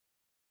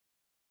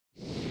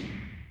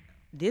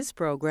This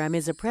program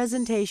is a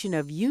presentation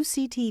of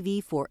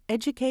UCTV for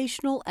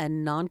educational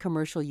and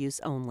non-commercial use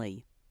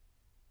only.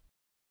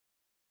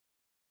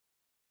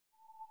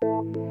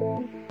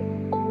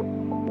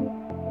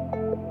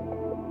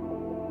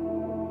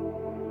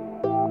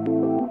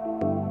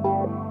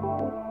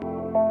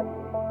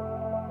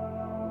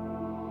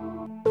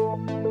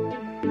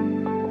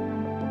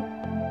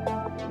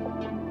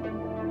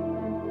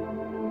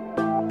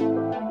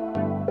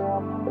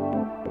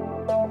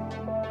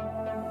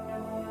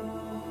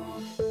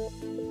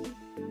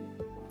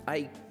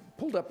 I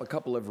pulled up a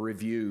couple of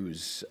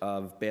reviews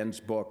of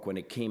Ben's book when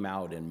it came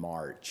out in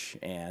March,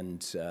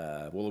 and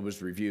well, it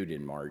was reviewed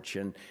in March,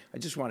 and I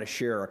just want to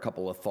share a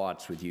couple of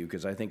thoughts with you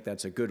because I think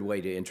that's a good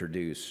way to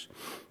introduce.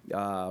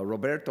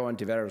 Roberto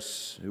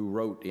Antiveros, who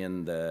wrote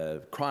in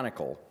the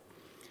Chronicle,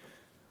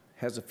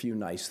 has a few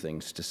nice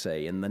things to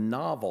say. In the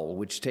novel,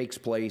 which takes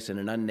place in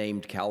an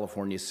unnamed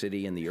California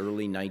city in the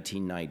early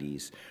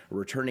 1990s, a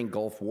returning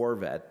Gulf War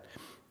vet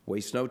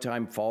wastes no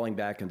time falling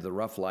back into the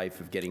rough life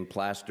of getting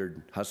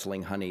plastered,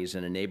 hustling honeys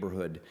in a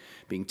neighborhood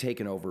being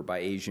taken over by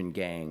Asian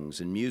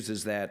gangs, and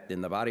muses that in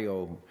the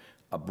barrio,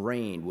 a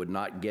brain would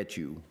not get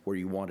you where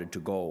you wanted to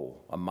go.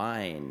 A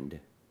mind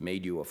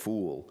made you a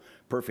fool.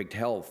 Perfect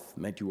health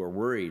meant you were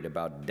worried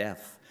about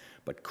death,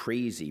 but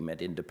crazy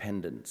meant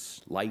independence,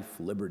 life,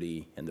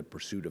 liberty, and the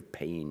pursuit of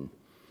pain.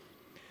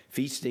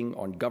 Feasting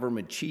on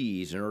government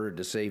cheese in order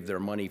to save their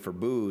money for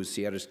booze,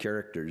 Sierra's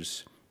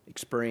characters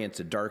experience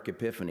a dark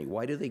epiphany.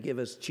 Why do they give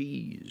us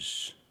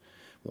cheese?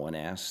 One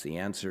asks. The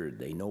answer,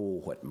 they know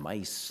what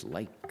mice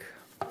like.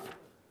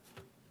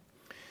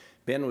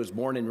 Ben was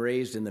born and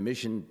raised in the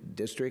Mission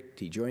District.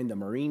 He joined the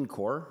Marine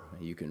Corps.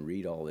 You can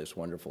read all this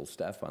wonderful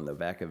stuff on the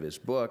back of his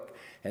book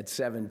at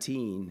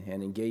 17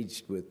 and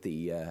engaged with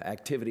the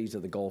activities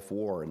of the Gulf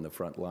War in the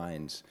front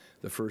lines,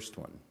 the first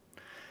one.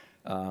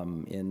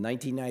 In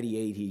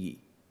 1998, he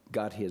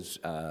got his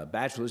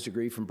bachelor's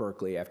degree from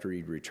Berkeley after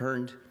he'd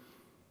returned.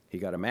 He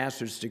got a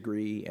master's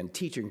degree and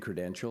teaching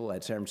credential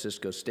at San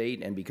Francisco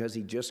State, and because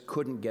he just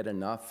couldn't get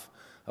enough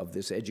of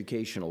this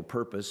educational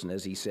purpose, and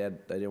as he said,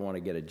 I didn't want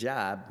to get a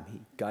job,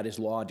 he got his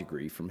law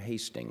degree from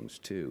Hastings,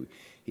 too.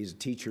 He's a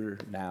teacher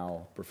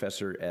now,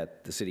 professor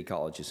at the City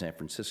College of San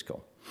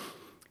Francisco.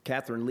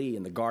 Catherine Lee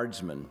in The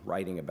Guardsman,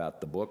 writing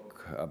about the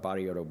book,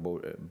 Barrio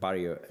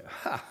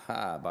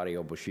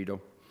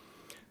Bushido,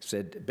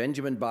 said,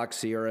 Benjamin Bac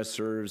Sierra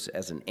serves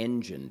as an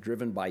engine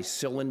driven by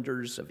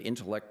cylinders of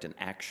intellect and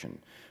action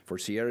for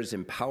Sierra's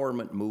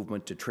empowerment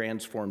movement to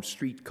transform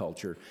street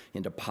culture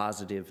into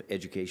positive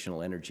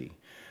educational energy.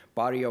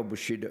 Barrio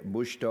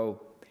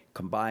Bushido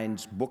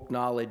combines book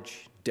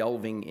knowledge,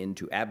 delving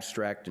into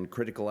abstract and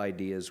critical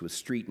ideas with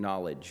street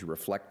knowledge,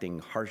 reflecting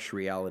harsh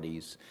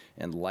realities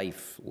and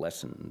life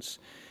lessons.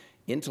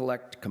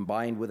 Intellect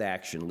combined with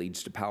action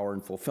leads to power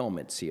and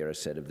fulfillment, Sierra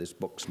said of this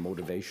book's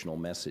motivational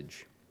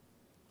message.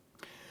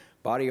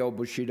 Barrio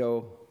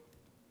Bushido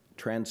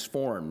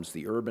transforms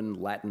the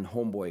urban Latin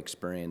homeboy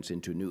experience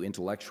into a new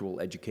intellectual,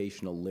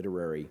 educational,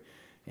 literary,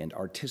 and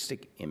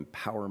artistic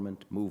empowerment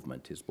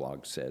movement, his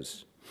blog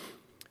says.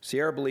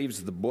 Sierra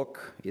believes the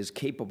book is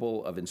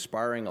capable of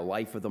inspiring a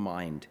life of the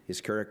mind.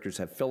 His characters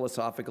have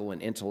philosophical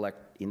and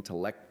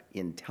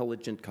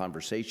intelligent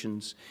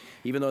conversations.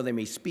 Even though they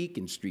may speak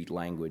in street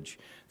language,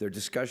 their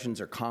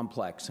discussions are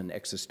complex and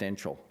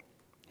existential,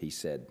 he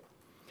said.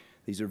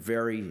 These are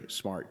very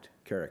smart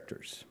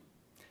characters.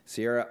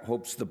 Sierra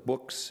hopes the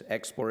book's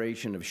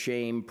exploration of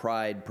shame,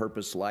 pride,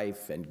 purpose,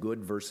 life, and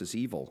good versus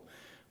evil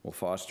will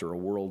foster a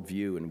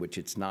worldview in which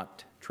it's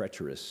not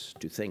treacherous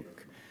to think.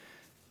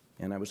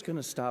 And I was going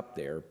to stop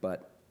there,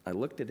 but I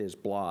looked at his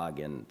blog,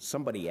 and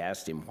somebody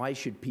asked him, why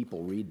should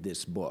people read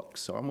this book?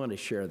 So I'm going to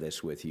share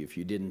this with you if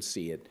you didn't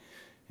see it.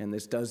 And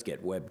this does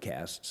get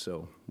webcast,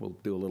 so we'll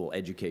do a little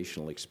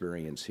educational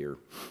experience here.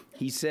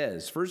 He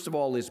says, first of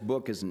all, this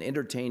book is an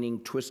entertaining,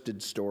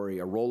 twisted story,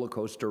 a roller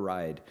coaster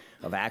ride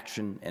of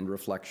action and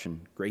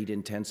reflection, great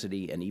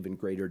intensity, and even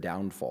greater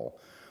downfall.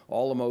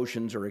 All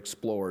emotions are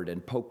explored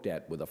and poked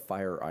at with a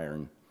fire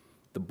iron.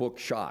 The book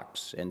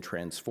shocks and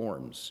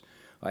transforms.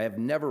 I have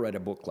never read a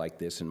book like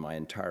this in my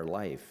entire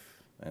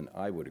life, and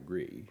I would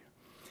agree.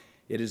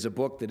 It is a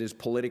book that is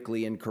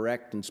politically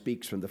incorrect and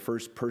speaks from the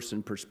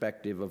first-person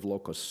perspective of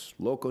locos.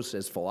 Locos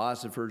as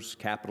philosophers,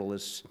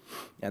 capitalists,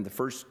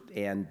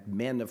 and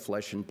men of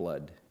flesh and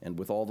blood, and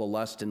with all the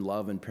lust and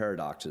love and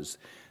paradoxes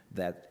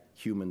that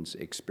humans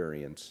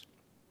experience.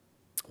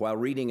 While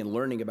reading and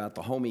learning about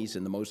the homies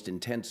in the most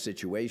intense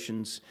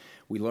situations,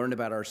 we learn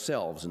about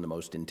ourselves in the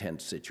most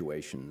intense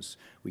situations.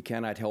 We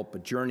cannot help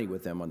but journey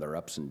with them on their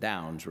ups and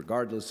downs,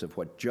 regardless of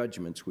what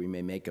judgments we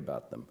may make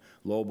about them.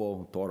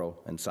 Lobo, Toro,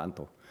 and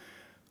Santo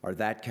are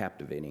that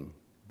captivating,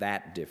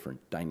 that different,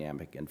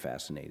 dynamic, and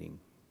fascinating.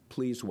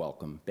 Please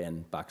welcome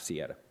Ben Bac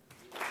Sierra.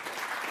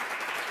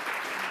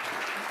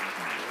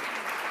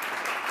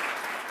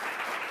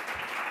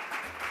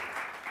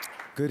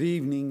 Good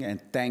evening,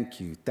 and thank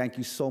you. Thank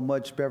you so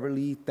much,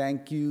 Beverly.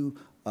 Thank you,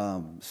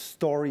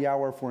 Story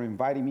Hour, for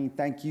inviting me.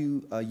 Thank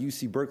you,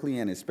 UC Berkeley,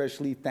 and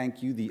especially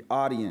thank you, the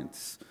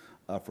audience.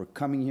 for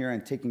coming here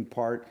and taking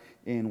part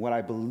in what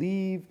I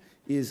believe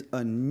is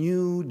a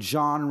new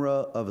genre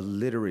of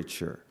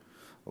literature,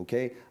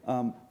 okay?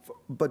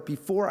 But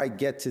before I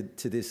get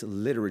to this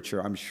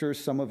literature, I'm sure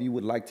some of you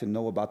would like to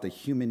know about the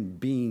human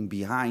being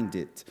behind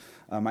it.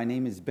 My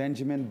name is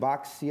Benjamin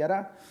Bac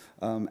Sierra.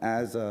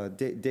 As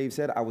Dave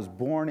said, I was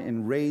born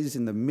and raised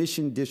in the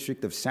Mission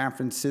District of San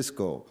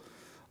Francisco.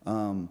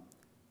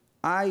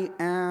 I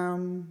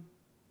am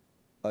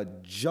a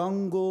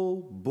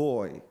jungle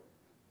boy,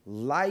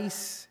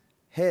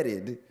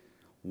 lice-headed,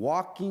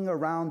 walking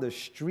around the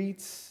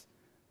streets,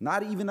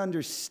 not even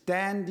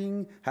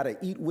understanding how to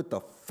eat with a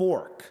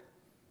fork.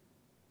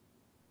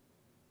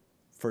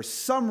 For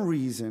some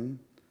reason,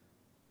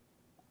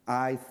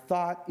 I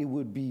thought it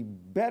would be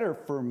better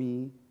for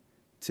me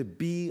to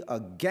be a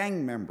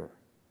gang member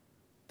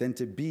than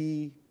to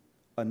be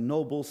a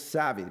noble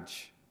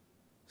savage.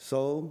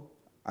 So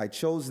I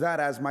chose that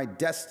as my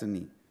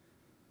destiny.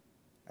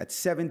 At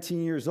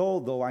 17 years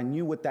old, though, I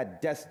knew what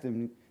that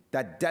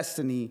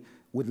destiny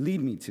would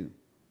lead me to.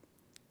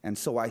 And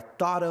so I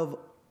thought of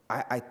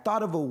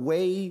a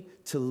way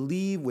to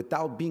leave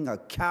without being a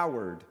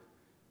coward.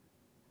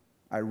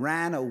 I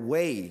ran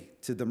away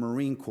to the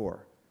Marine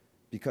Corps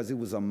because it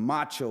was a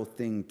macho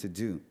thing to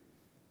do.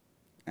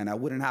 And I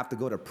wouldn't have to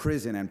go to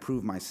prison and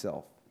prove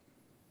myself.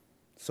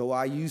 So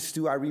I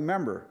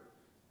remember,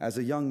 as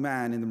a young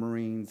man in the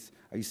Marines,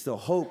 I used to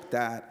hope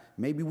that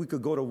maybe we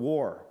could go to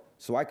war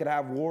so I could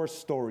have war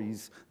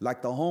stories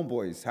like the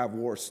homeboys have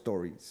war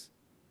stories.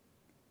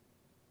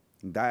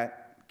 And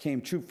that came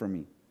true for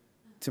me,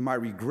 to my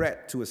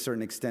regret to a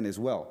certain extent as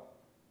well.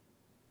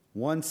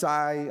 Once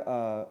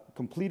I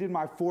completed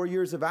my 4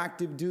 years of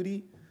active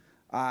duty,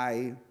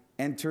 I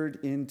entered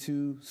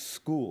into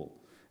school.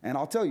 And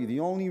I'll tell you,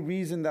 the only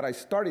reason that I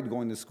started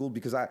going to school,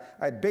 because I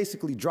had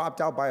basically dropped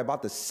out by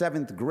about the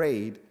 7th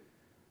grade,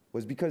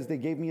 was because they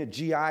gave me a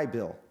GI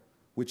Bill,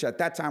 which at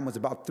that time was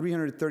about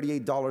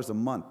 $338 a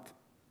month.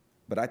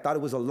 But I thought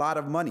it was a lot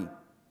of money.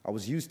 I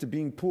was used to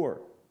being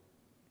poor.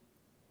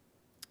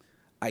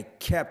 I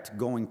kept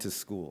going to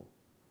school.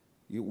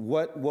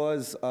 What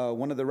was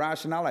one of the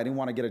rationale? I didn't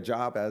want to get a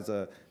job, as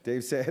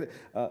Dave said,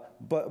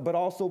 but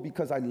also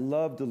because I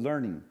loved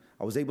learning.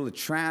 I was able to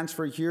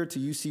transfer here to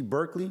UC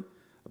Berkeley,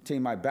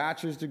 obtain my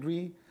bachelor's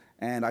degree,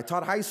 and I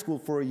taught high school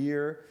for a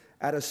year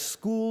at a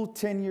school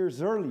 10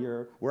 years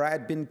earlier where I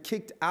had been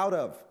kicked out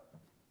of,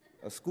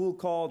 a school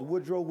called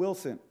Woodrow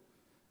Wilson.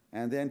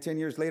 And then 10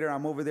 years later,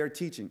 I'm over there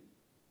teaching.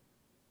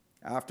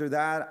 After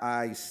that,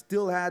 I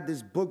still had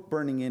this book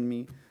burning in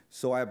me,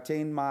 so I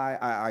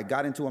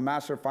got into a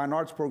Master of Fine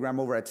Arts program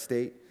over at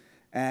State,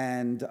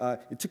 and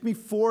it took me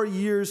 4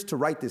 years to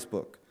write this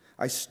book.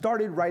 I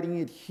started writing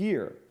it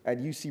here at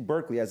UC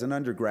Berkeley as an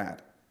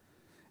undergrad,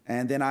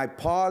 and then I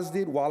paused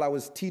it while I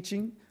was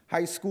teaching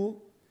high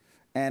school,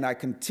 and I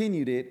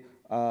continued it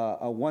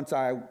once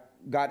I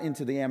got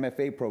into the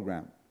MFA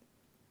program.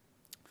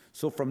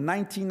 So from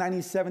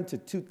 1997 to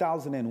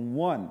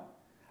 2001,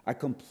 I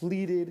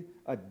completed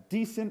a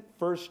decent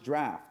first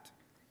draft.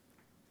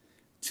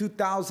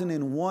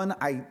 2001,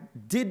 I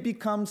did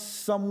become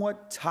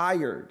somewhat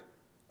tired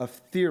of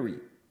theory,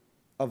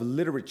 of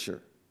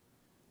literature.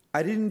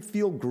 I didn't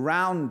feel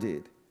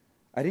grounded.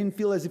 I didn't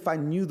feel as if I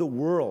knew the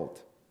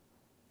world.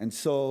 And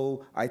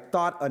so I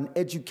thought an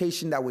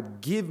education that would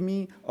give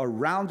me a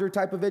rounder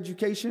type of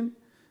education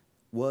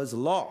was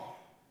law.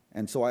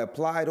 And so I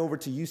applied over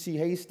to UC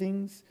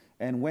Hastings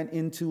and went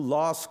into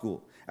law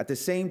school. At the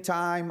same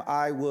time,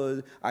 I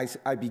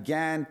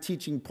began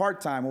teaching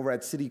part-time over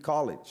at City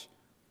College.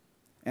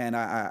 And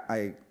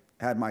I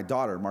had my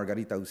daughter,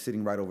 Margarita, who's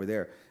sitting right over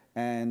there.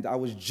 And I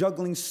was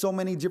juggling so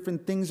many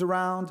different things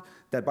around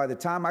that by the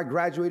time I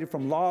graduated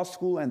from law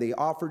school and they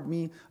offered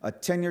me a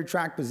tenure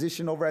track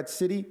position over at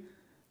City,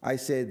 I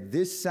said,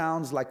 this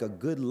sounds like a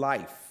good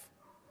life.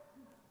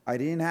 I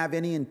didn't have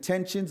any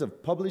intentions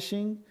of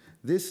publishing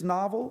this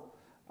novel.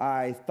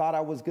 I thought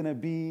I was going to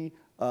be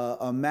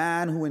a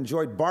man who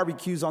enjoyed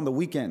barbecues on the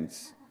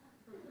weekends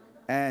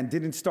and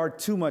didn't start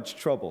too much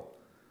trouble.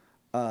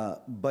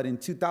 But in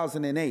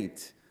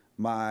 2008,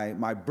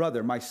 my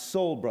brother, my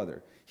soul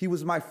brother, he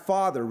was my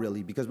father,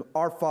 really, because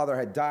our father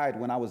had died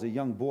when I was a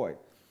young boy.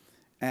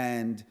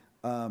 And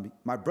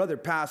my brother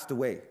passed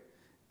away,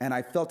 and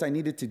I felt I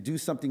needed to do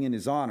something in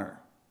his honor.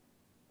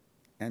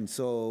 And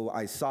so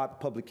I sought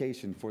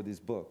publication for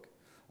this book.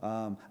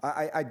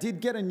 I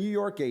did get a New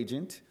York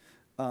agent,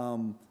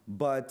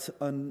 but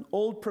an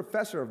old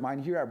professor of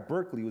mine here at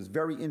Berkeley was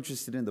very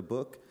interested in the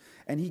book,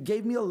 and he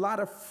gave me a lot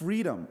of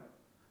freedom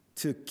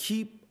to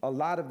keep a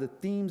lot of the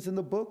themes in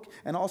the book,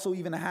 and also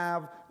even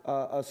have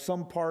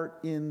some part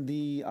in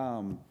the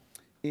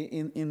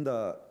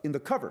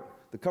cover,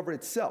 the cover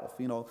itself.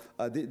 You know,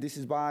 this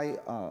is by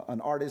an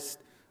artist,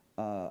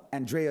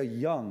 Andrea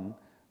Young,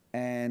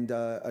 and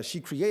she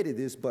created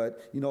this.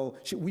 But you know,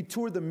 we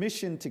toured the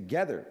Mission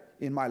together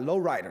in my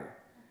lowrider,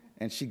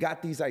 and she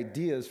got these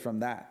ideas from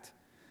that.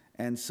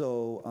 And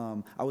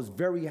so I was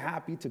very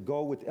happy to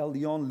go with El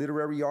Leon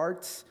Literary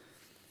Arts.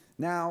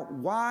 Now,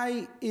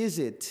 why is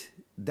it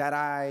that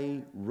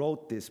I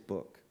wrote this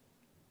book.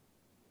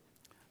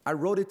 I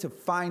wrote it to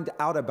find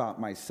out about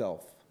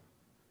myself,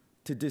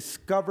 to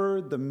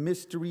discover the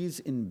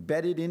mysteries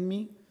embedded in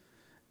me,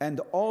 and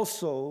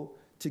also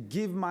to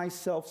give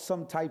myself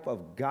some type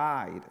of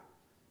guide,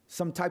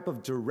 some type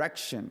of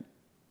direction.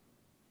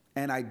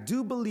 And I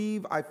do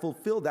believe I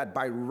fulfilled that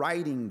by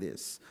writing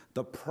this.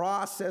 The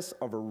process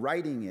of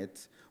writing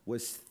it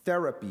was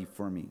therapy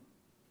for me,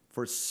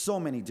 for so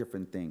many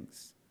different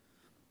things.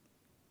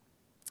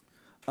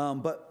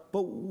 But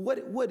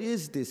what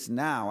is this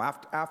now?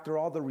 After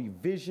all the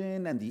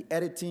revision and the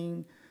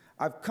editing,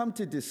 I've come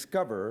to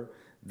discover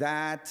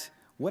that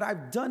what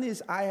I've done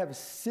is I have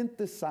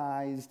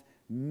synthesized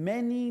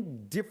many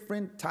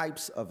different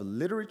types of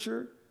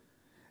literature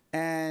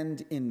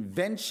and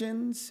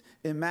inventions,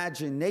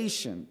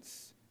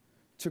 imaginations,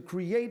 to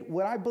create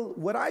what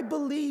I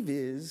believe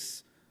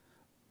is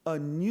a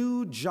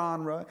new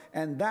genre,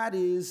 and that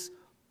is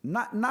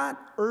not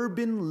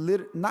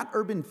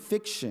urban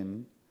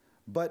fiction,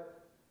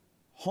 but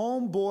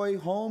homeboy,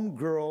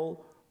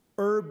 homegirl,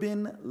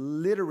 urban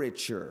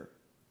literature.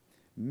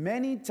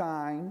 Many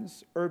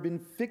times, urban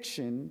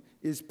fiction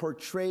is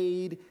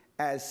portrayed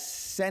as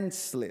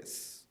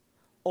senseless,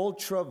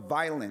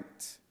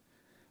 ultra-violent.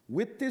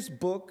 With this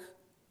book,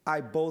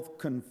 I both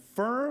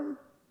confirm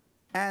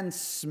and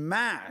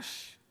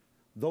smash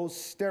those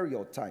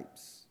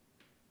stereotypes.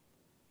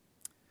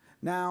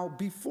 Now,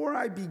 before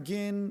I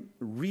begin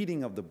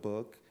reading of the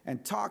book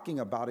and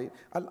talking about it,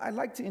 I'd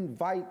like to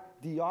invite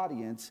the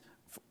audience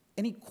for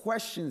any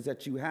questions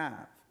that you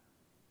have.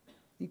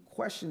 Any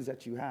questions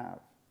that you have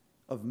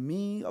of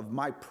me, of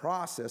my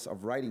process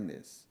of writing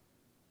this.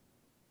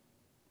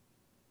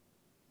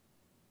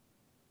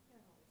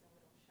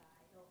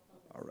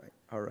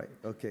 All right,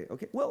 okay.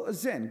 Well,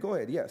 Zen, go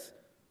ahead, yes.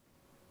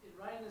 In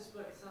writing this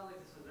book, it sounds like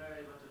this was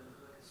very much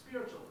a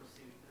spiritual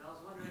pursuit. And I was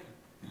wondering,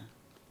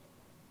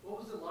 what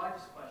was the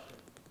largest question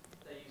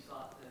that you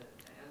sought to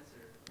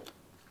answer?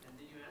 And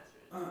did you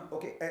answer it?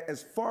 Okay,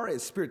 as far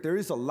as spirit, there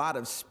is a lot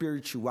of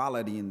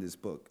spirituality in this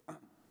book.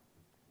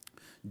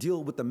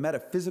 Deal with the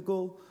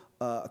metaphysical,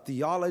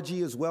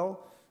 theology as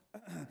well.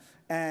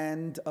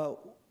 And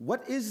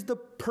what is the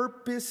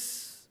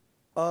purpose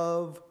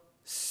of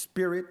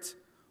spirit?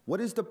 What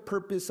is the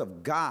purpose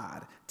of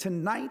God?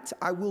 Tonight,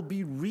 I will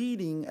be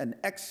reading an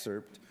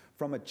excerpt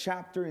from a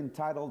chapter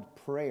entitled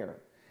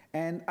Prayer.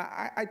 And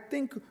I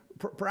think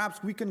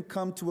perhaps we can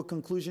come to a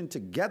conclusion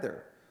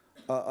together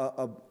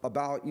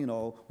about,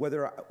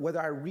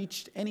 whether I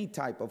reached any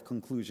type of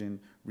conclusion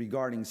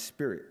regarding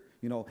spirit,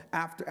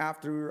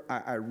 after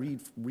I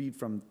read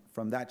from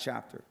that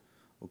chapter.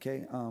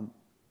 Okay?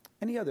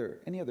 Any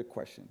other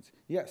questions?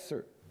 Yes,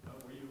 sir.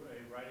 Were you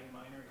a writing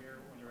minor here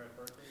when you were at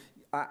Berkeley?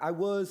 I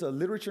was a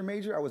literature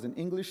major. I was an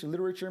English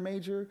literature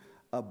major,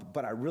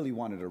 but I really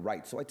wanted to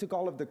write. So I took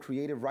all of the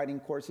creative writing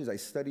courses. I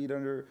studied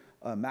under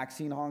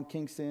Maxine Hong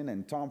Kingston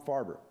and Tom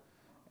Farber.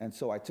 And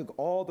so I took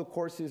all the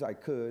courses I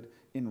could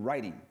in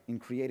writing, in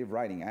creative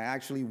writing. I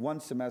actually, one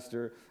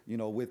semester,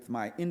 with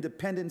my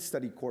independent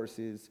study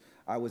courses,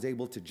 I was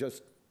able to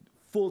just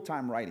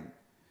full-time writing.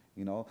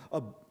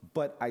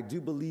 But I do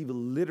believe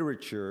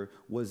literature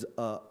was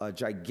a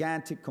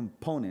gigantic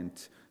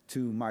component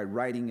to my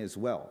writing as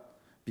well,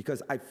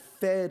 because I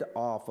fed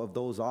off of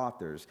those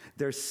authors.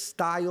 Their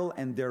style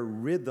and their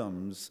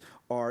rhythms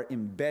are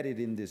embedded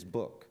in this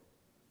book.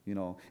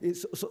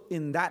 So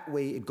in that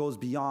way, it goes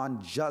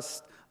beyond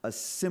just a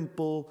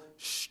simple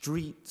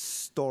street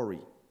story.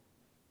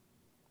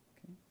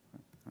 Okay?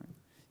 All right.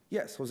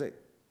 Yes, Jose. I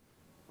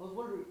was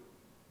wondering,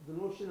 the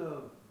notion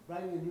of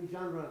writing a new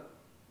genre,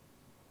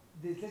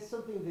 is that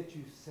something that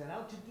you set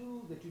out to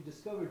do, that you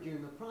discovered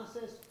during the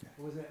process,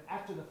 or was it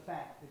after the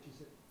fact that you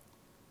said,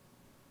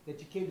 that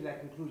you came to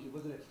that conclusion?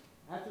 Was it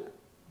after?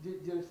 Do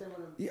you understand what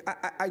I'm saying?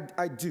 Yeah,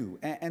 I do.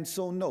 And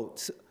so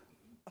note,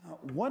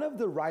 one of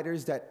the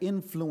writers that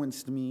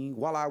influenced me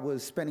while I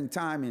was spending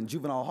time in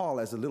juvenile hall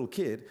as a little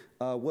kid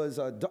was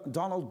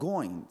Donald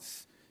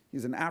Goines.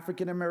 He's an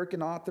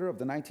African-American author of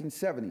the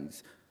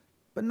 1970s,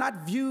 but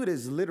not viewed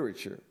as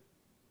literature.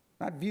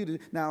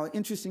 Now,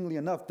 interestingly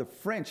enough, the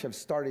French have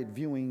started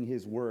viewing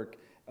his work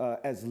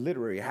as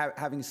literary,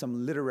 having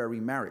some literary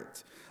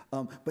merit.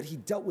 But he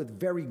dealt with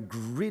very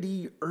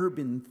gritty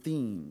urban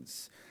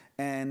themes.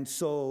 And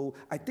so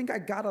I think I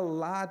got a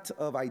lot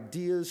of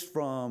ideas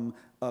from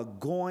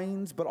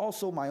Goines, but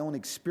also my own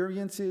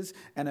experiences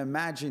and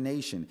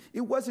imagination.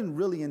 It wasn't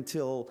really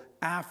until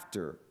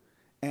after,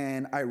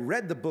 and I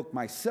read the book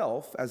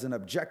myself as an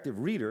objective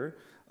reader,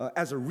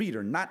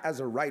 not as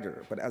a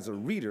writer, but as a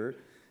reader,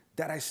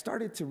 that I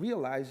started to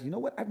realize,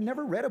 I've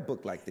never read a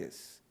book like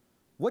this.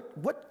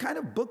 What kind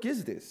of book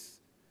is this?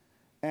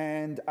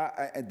 And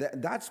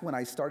that's when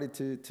I started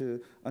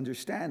to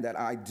understand that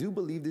I do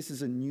believe this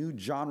is a new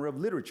genre of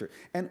literature.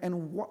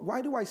 And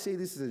why do I say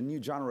this is a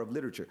new genre of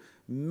literature?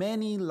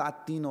 Many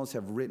Latinos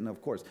have written,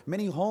 of course.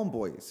 Many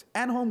homeboys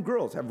and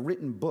homegirls have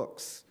written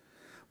books.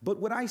 But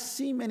what I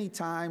see many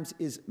times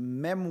is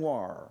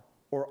memoir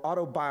or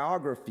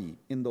autobiography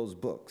in those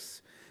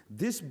books.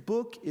 this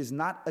book is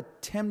not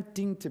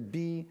attempting to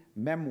be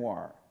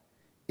memoir.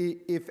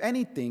 If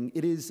anything,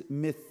 it is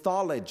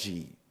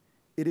mythology.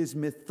 It is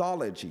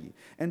mythology.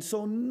 And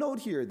so note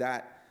here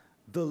that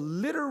the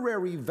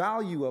literary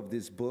value of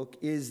this book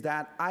is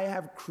that I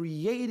have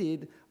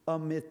created a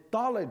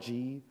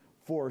mythology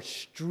for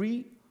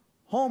street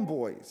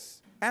homeboys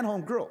and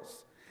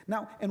homegirls.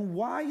 Now, and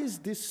why is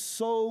this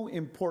so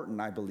important,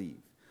 I believe?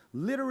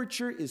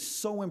 Literature is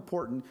so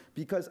important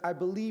because I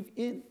believe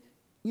in,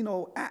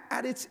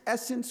 at its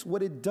essence,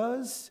 what it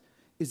does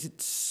is it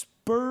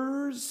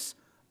spurs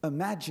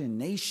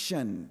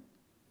imagination.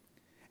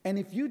 And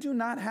if you do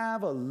not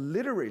have a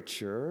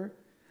literature,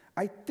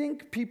 I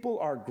think people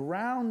are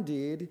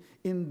grounded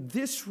in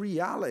this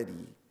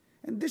reality.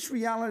 And this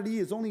reality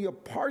is only a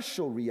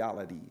partial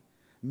reality.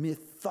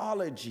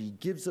 Mythology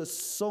gives us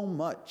so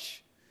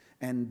much.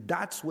 And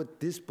that's what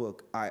this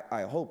book,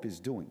 I hope, is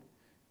doing.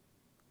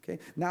 Okay?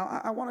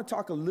 Now, I want to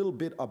talk a little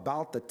bit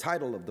about the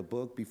title of the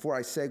book before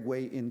I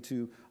segue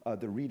into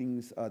the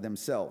readings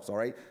themselves, all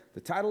right?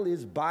 The title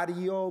is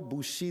Barrio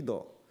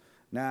Bushido.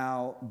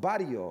 Now,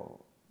 barrio,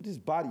 what is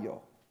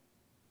barrio?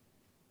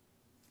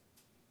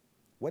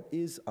 What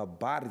is a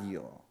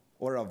barrio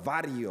or a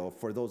barrio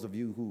for those of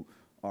you who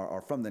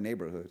are from the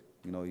neighborhood?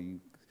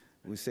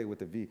 We say with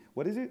the V.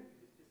 What is it?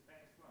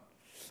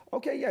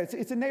 Okay, yeah,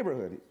 it's a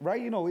neighborhood,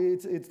 right?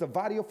 It's the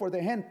barrio for the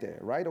gente,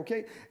 right?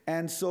 Okay,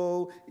 and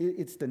so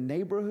it's the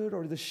neighborhood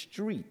or the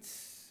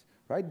streets,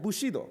 right?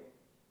 Bushido.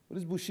 What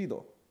is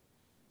Bushido?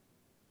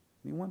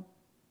 Anyone?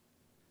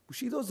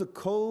 Bushido is the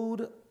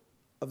code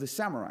of the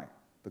samurai,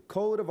 the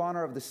code of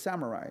honor of the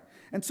samurai.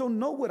 And so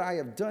note what I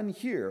have done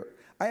here.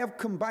 I have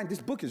combined,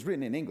 this book is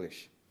written in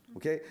English,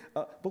 okay?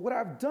 But what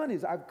I've done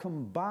is I've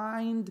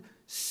combined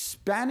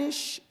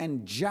Spanish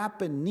and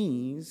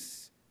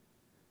Japanese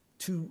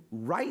to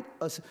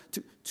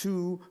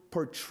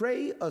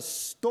portray a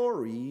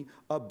story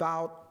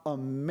about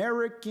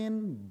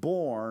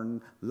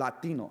American-born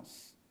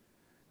Latinos.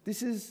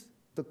 This is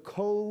the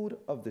code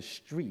of the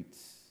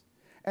streets.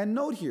 And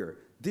note here,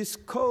 this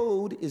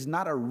code is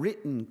not a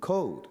written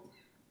code.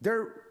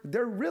 There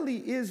really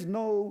is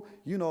no,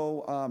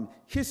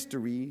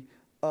 history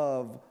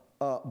of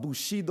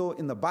Bushido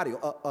in the barrio,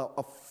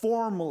 a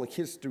formal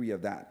history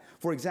of that.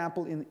 For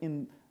example,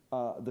 in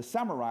the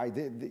samurai,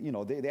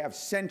 they have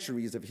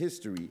centuries of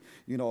history,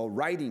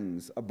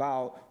 writings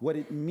about what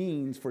it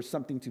means for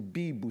something to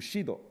be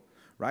Bushido,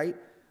 right?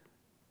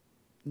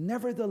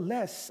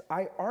 Nevertheless,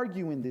 I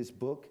argue in this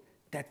book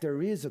that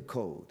there is a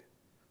code.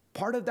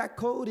 Part of that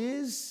code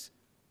is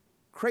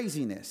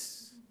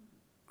craziness.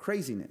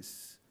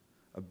 Craziness.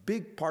 A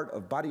big part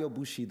of Barrio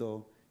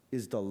Bushido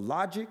is the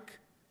logic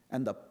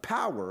and the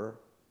power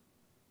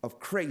of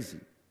crazy.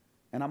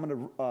 And I'm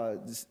going to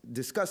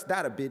discuss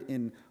that a bit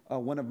in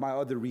one of my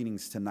other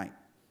readings tonight.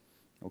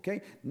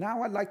 Okay?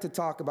 Now I'd like to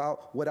talk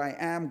about what I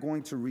am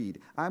going to read.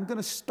 I'm going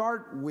to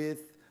start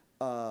with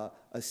a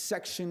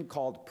section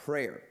called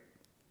prayer.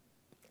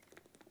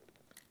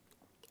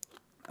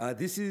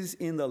 This is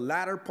in the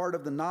latter part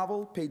of the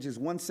novel, pages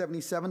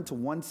 177 to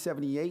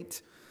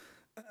 178.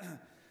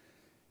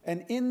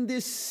 And in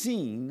this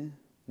scene,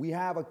 we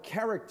have a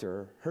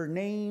character. Her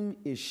name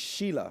is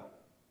Sheila.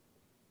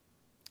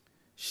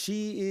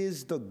 She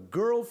is the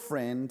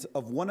girlfriend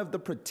of one of the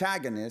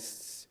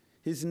protagonists.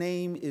 His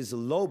name is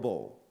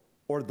Lobo,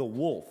 or the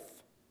wolf.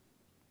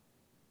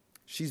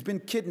 She's been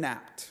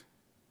kidnapped.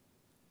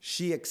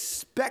 She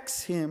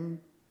expects him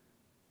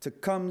to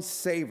come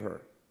save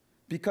her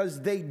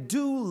because they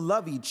do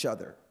love each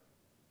other.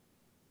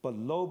 But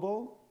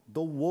Lobo,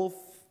 the wolf,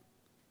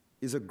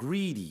 is a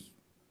greedy,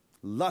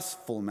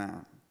 lustful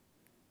man.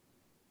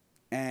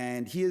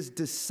 And he has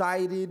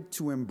decided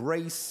to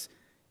embrace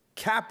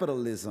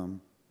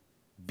capitalism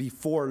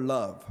before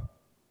love.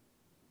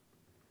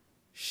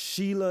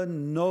 Sheila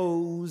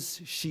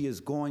knows she is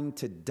going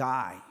to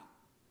die.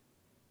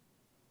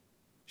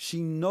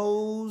 She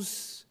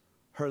knows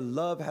her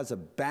love has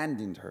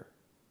abandoned her.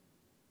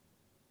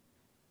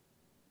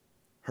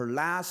 Her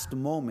last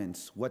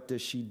moments, what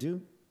does she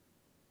do?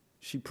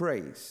 She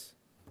prays.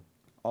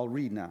 I'll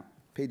read now.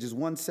 Pages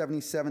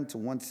 177 to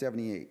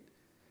 178.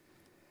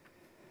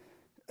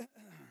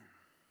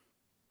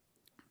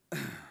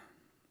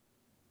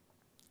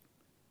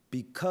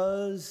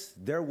 Because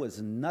there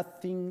was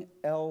nothing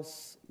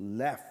else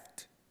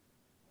left,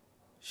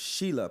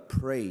 Sheila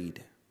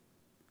prayed.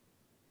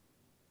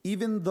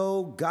 Even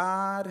though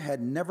God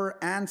had never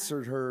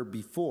answered her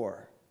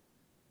before,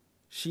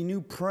 she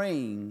knew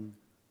praying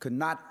could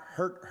not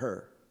hurt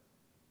her.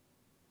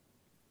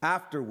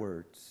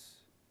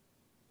 Afterwards,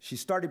 she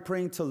started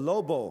praying to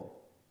Lobo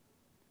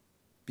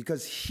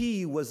because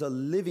he was a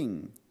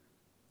living,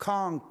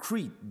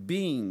 concrete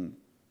being.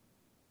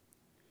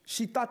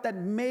 She thought that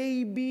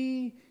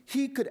maybe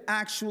he could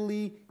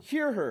actually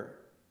hear her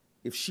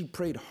if she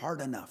prayed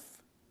hard enough.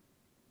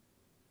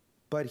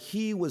 But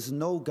he was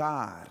no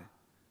God,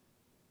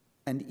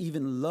 and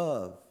even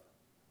love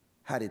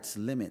had its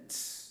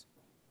limits.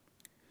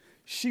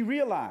 She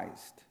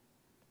realized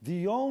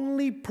the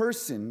only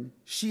person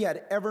she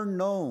had ever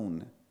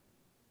known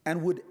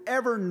and would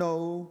ever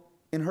know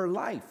in her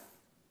life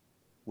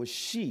was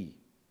she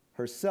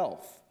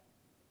herself.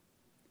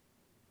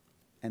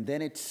 And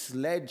then it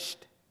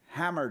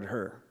hammered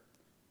her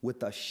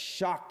with a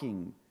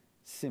shocking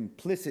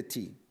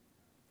simplicity.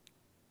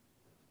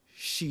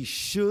 She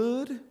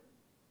should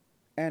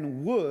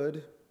and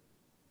would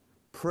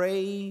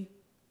pray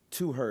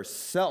to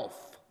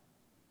herself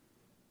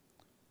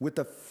with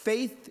a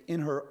faith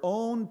in her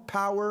own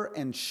power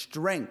and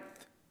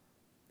strength.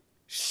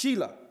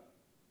 Sheila,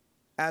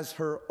 as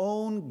her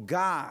own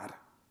God,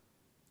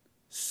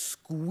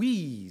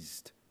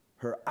 squeezed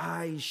her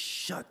eyes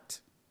shut.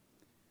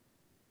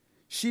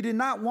 She did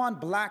not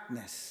want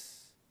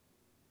blackness,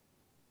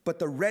 but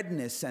the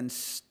redness and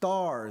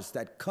stars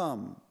that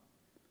come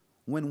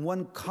when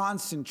one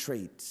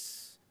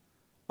concentrates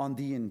on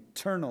the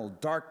internal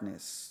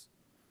darkness.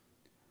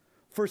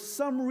 For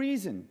some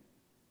reason,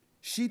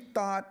 she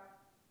thought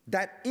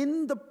that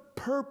in the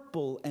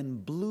purple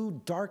and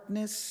blue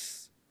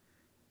darkness,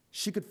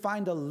 she could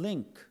find a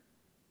link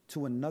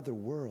to another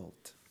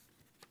world,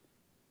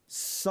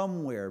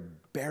 somewhere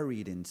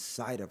buried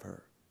inside of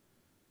her.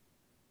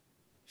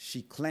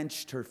 She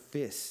clenched her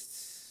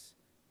fists,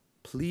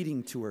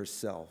 pleading to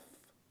herself,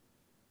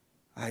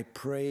 I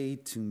pray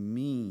to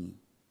me.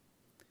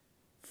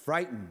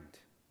 Frightened,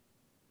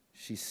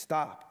 she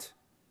stopped.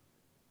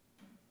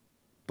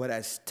 But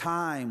as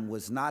time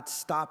was not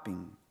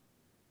stopping,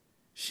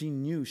 she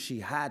knew she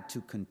had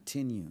to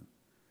continue.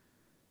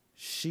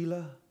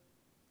 Sheila,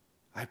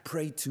 I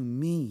pray to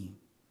me.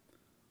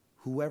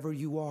 Whoever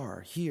you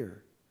are,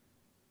 here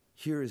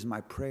is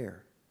my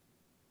prayer.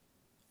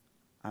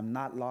 I'm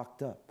not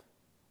locked up,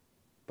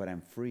 but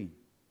I'm free.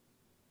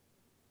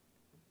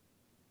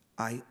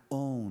 I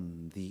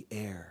own the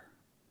air.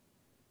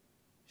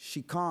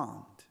 She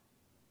calmed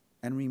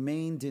and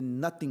remained in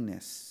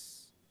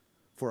nothingness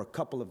for a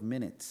couple of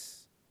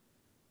minutes.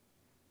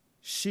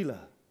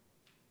 Sheila,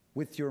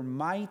 with your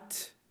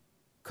might,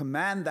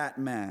 command that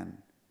man.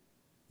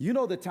 You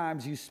know the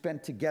times you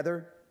spent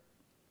together,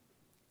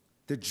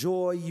 the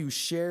joy you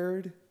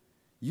shared.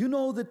 You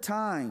know the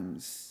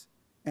times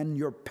and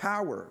your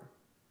power.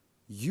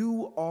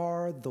 You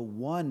are the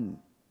one.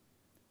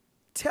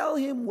 Tell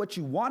him what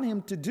you want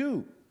him to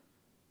do.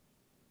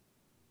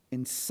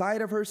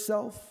 Inside of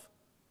herself,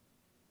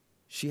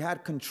 she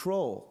had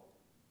control.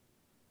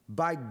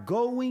 By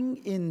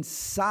going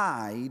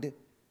inside,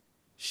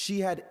 she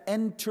had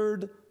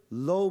entered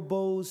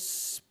Lobo's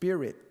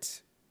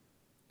spirit.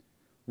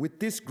 With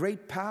this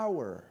great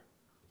power,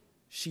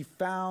 she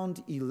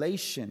found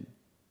elation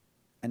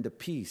and a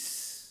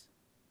peace.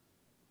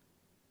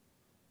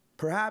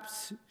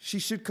 Perhaps she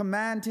should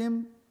command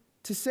him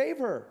to save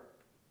her.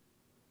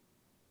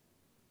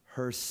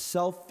 Her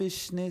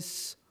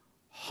selfishness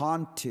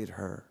haunted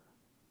her.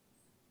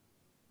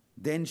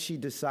 Then she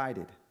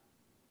decided,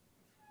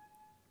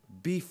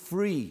 be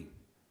free.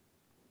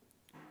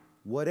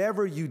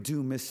 Whatever you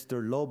do,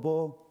 Mr.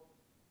 Lobo,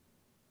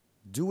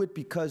 do it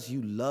because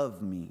you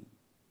love me.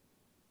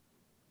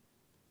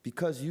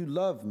 Because you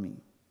love me.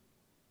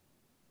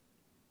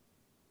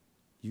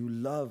 You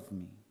love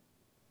me.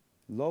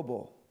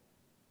 Lobo,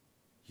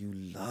 you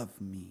love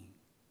me.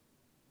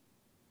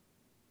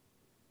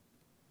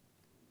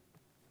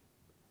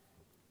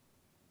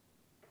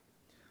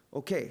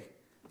 Okay,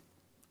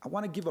 I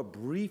want to give a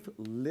brief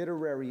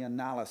literary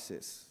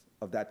analysis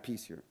of that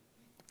piece here.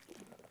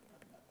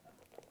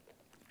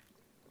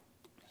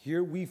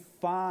 Here we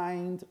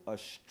find a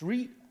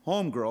street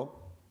homegirl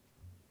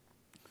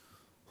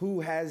who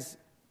has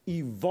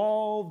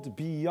evolved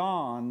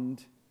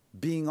beyond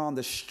being on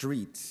the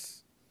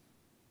streets.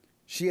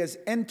 She has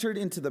entered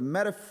into the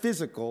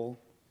metaphysical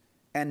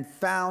and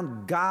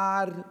found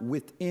God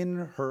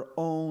within her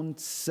own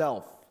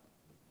self.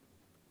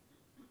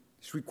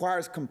 This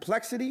requires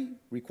complexity,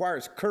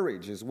 requires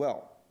courage as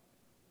well.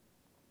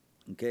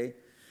 Okay?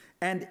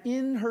 And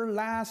in her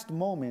last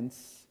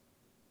moments,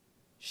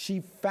 she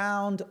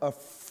found a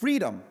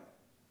freedom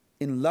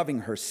in loving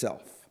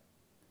herself,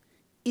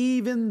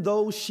 even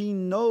though she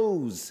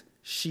knows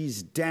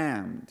she's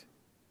damned.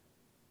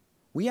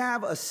 We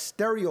have a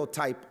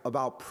stereotype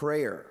about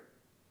prayer,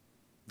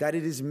 that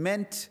it is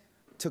meant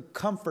to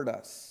comfort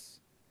us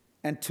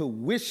and to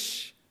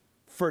wish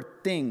for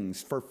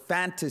things, for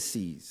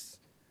fantasies.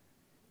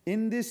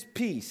 In this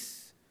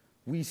piece,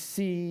 we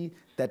see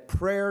that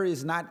prayer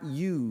is not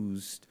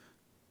used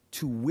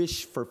to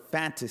wish for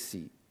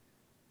fantasy.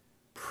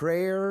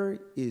 Prayer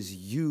is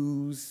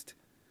used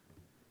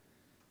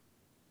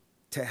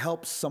to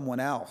help someone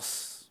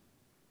else.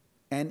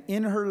 And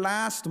in her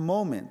last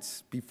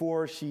moments,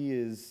 before she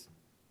is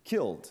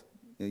killed,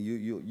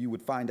 you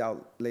would find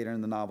out later in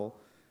the novel,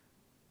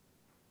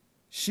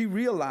 she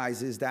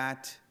realizes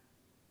that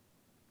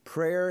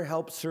prayer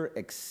helps her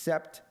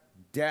accept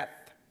death.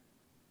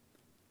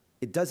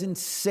 It doesn't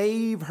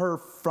save her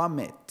from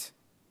it.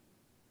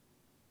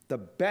 The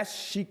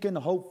best she can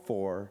hope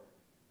for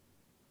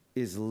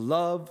is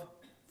love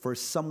for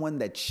someone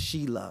that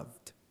she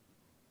loved.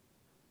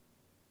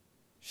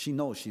 She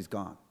knows she's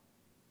gone.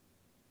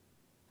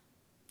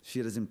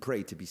 She doesn't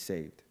pray to be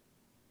saved.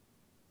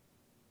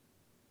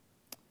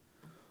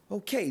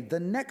 Okay, the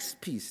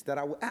next piece that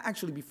I will,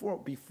 actually,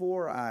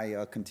 before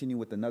I continue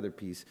with another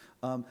piece,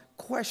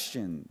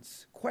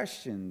 questions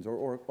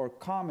or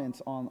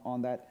comments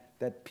on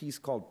that piece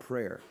called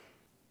prayer.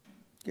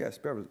 Yes,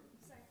 Beverly.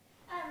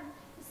 Sorry.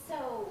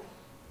 So,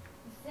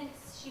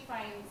 since she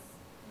finds,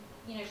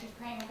 she's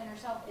praying within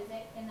herself, is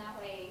it in that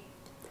way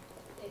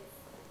it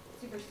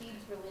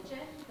supersedes religion?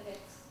 That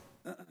it's...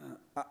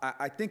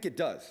 I think it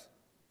does.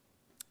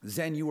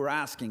 Zen, you were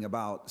asking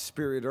about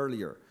spirit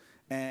earlier.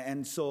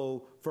 And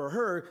so for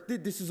her,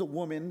 this is a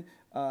woman.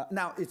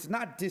 Now, it's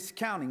not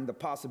discounting the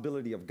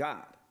possibility of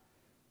God.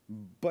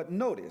 But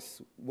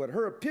notice, what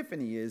her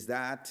epiphany is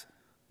that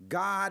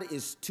God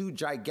is too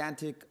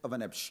gigantic of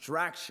an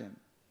abstraction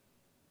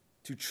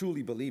to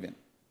truly believe in.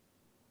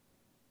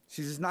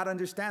 She does not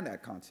understand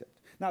that concept.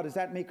 Now, does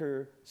that make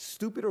her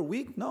stupid or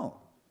weak? No.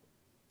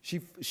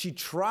 She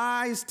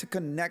tries to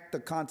connect the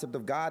concept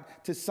of God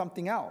to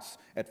something else.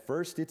 At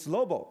first, it's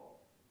Lobo.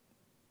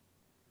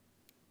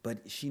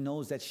 But she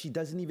knows that she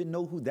doesn't even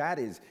know who that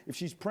is. If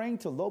she's praying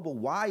to Lobo,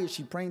 why is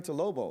she praying to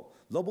Lobo?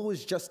 Lobo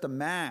is just a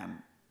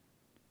man.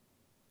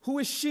 Who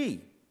is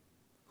she?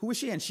 Who is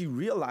she? And she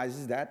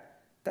realizes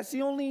that that's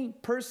the only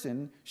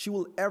person she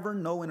will ever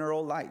know in her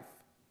whole life.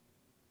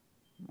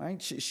 Right?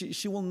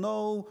 She will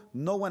know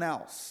no one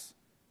else.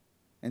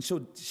 And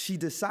so she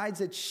decides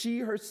that she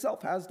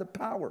herself has the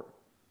power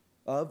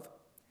of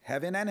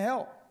heaven and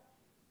hell.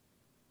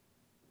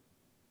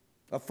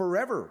 Of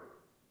forever.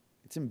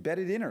 It's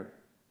embedded in her.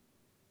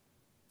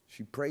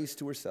 She prays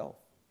to herself.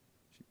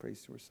 She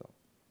prays to herself.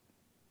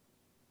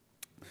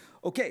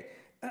 Okay,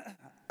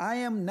 I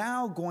am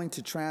now going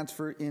to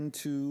transfer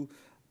into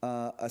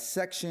a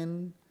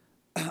section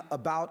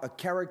about a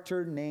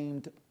character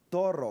named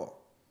Toro.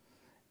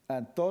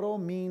 And Toro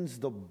means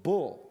the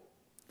bull.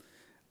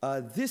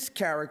 This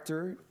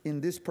character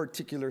in this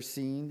particular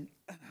scene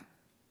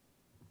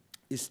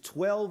is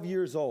 12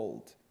 years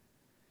old,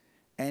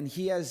 and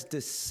he has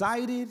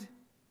decided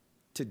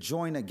to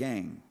join a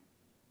gang.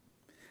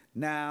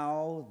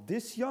 Now,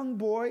 this young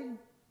boy,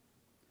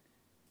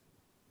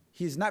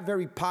 he's not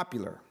very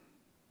popular.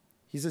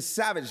 He's a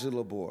savage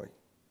little boy.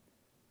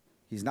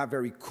 He's not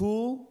very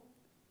cool.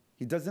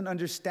 He doesn't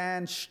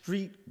understand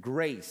street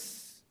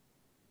grace.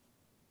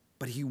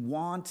 But he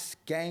wants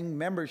gang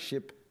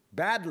membership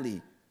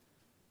badly.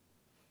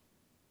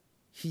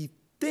 He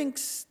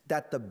thinks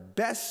that the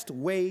best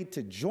way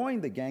to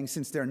join the gang,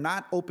 since they're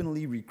not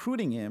openly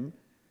recruiting him,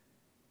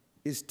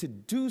 is to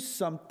do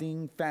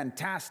something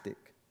fantastic.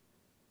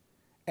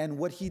 And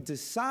what he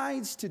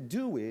decides to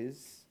do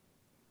is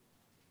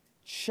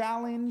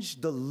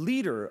challenge the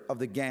leader of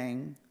the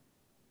gang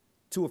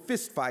to a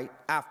fist fight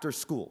after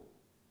school,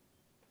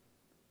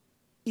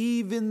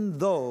 even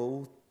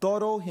though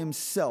Toro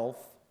himself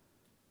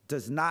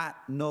does not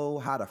know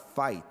how to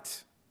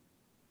fight.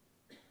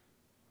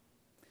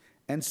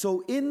 And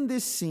so in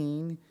this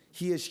scene,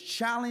 he has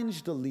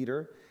challenged the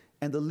leader,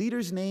 and the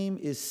leader's name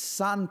is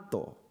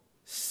Santo,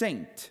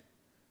 saint.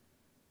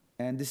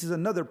 And this is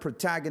another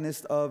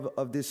protagonist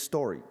of this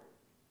story.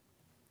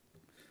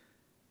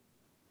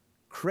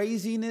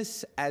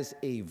 Craziness as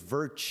a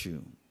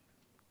virtue.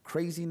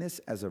 Craziness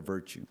as a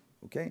virtue,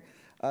 okay?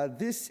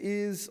 This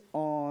is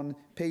on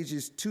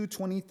pages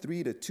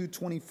 223 to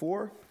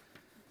 224.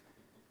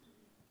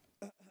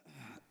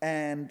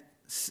 And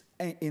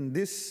in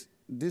this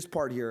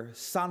part here,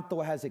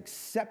 Santo has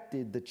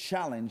accepted the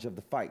challenge of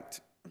the fight.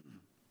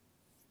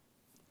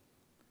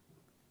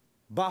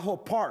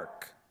 Bajo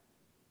Park.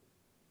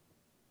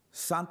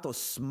 Santo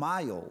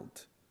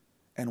smiled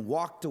and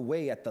walked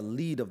away at the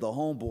lead of the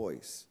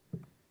homeboys.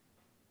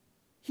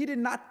 He did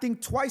not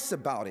think twice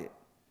about it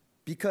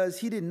because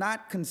he did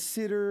not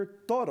consider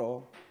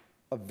Toro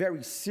a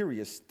very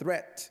serious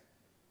threat.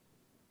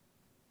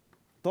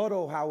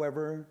 Toro,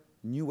 however,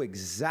 knew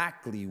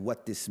exactly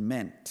what this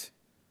meant.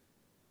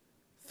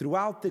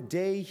 Throughout the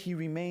day, he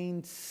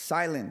remained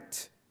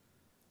silent,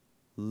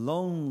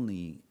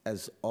 lonely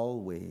as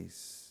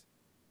always,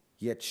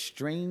 yet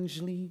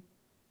strangely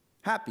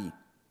happy.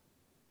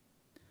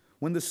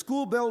 When the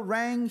school bell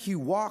rang, he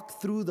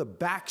walked through the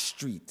back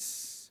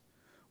streets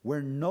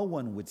where no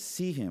one would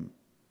see him.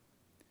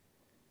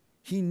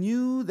 He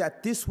knew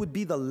that this would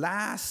be the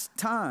last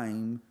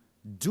time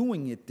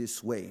doing it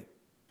this way.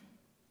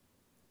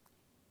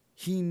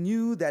 He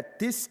knew that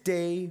this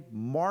day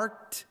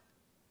marked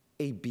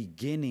a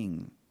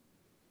beginning.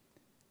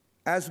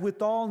 As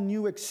with all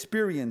new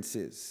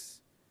experiences,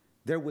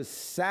 there was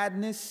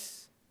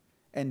sadness,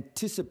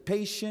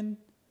 anticipation,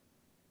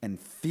 and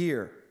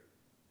fear.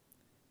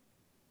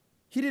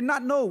 He did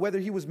not know whether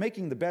he was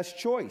making the best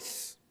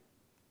choice.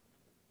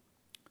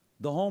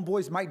 The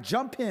homeboys might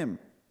jump him.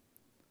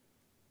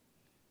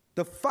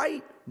 The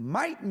fight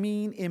might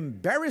mean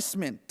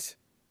embarrassment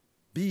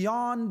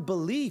beyond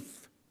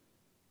belief,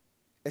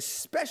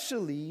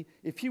 especially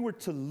if he were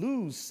to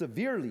lose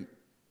severely.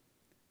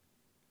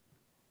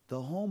 The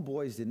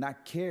homeboys did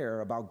not care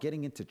about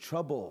getting into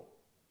trouble.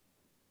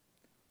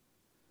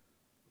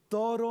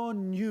 Toro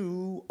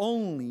knew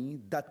only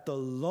that the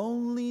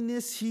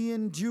loneliness he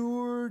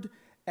endured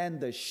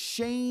and the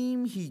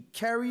shame he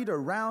carried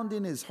around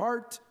in his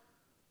heart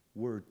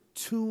were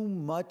too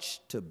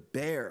much to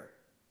bear.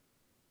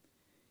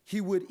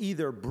 He would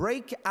either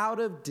break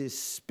out of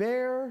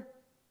despair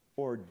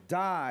or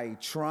die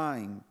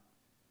trying.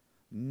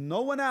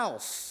 No one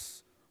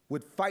else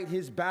would fight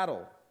his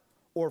battle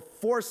or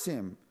force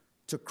him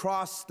to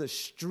cross the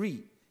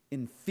street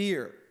in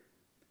fear.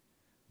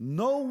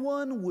 No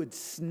one would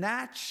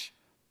snatch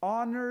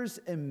honor's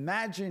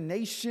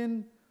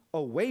imagination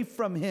away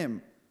from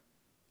him,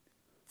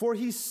 for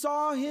he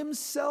saw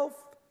himself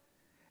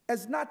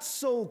as not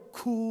so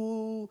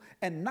cool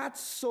and not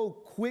so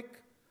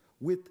quick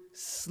with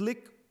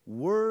slick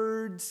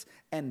words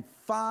and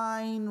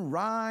fine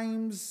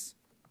rhymes,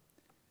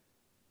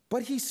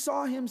 but he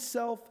saw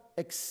himself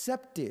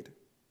accepted,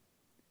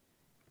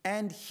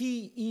 and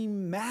he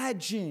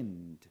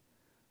imagined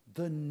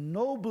the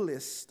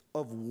noblest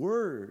of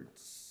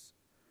words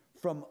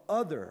from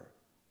other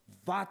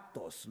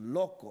vatos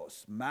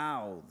locos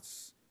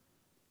mouths.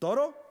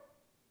 Toro,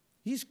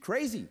 he's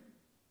crazy,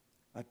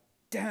 a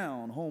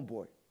down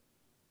homeboy.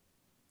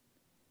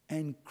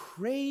 And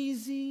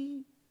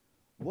crazy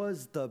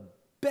was the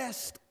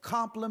best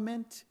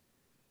compliment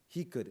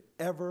he could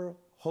ever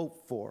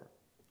hope for.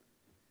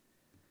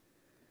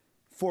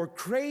 For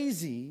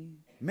crazy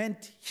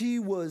meant he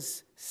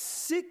was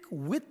sick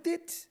with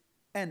it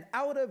and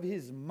out of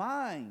his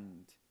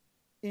mind,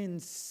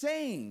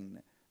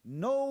 insane,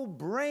 no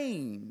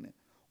brain,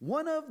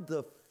 one of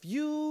the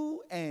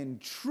few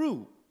and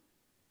true.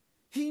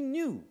 He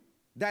knew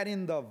that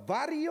in the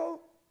barrio,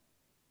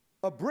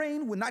 a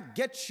brain would not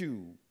get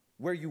you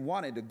where you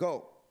wanted to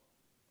go.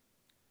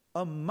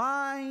 A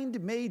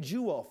mind made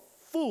you a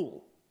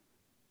fool.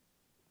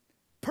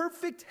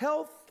 Perfect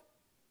health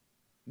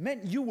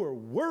meant you were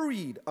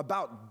worried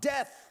about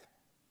death,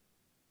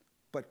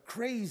 but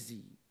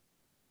crazy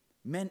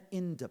meant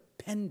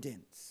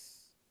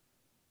independence,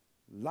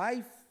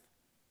 life,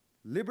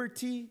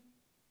 liberty,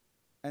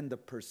 and the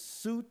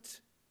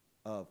pursuit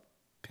of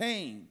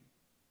pain.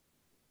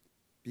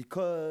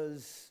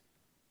 Because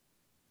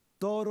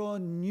Toro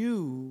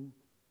knew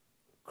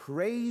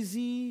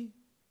crazy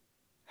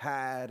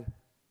had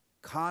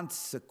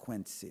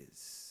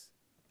consequences.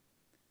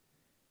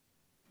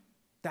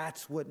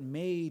 That's what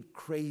made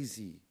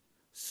crazy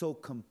so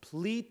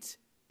complete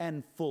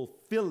and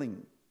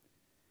fulfilling,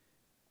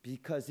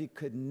 because it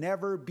could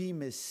never be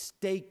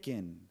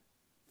mistaken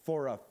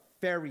for a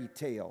fairy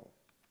tale.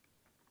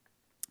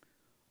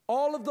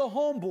 All of the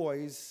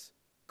homeboys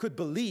could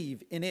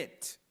believe in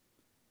it.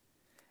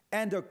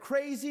 And a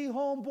crazy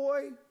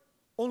homeboy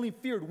only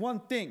feared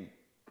one thing: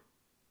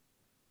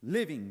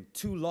 living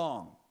too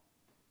long.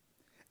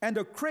 And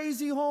a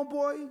crazy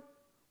homeboy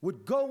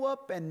would go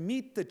up and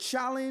meet the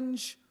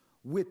challenge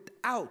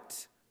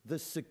without the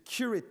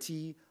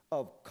security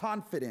of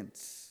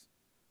confidence.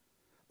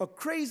 A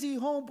crazy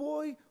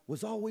homeboy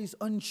was always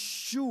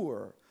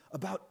unsure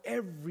about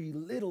every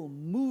little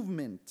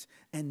movement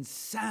and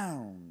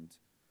sound.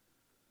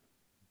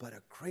 But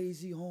a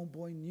crazy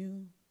homeboy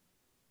knew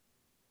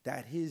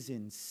that his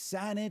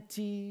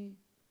insanity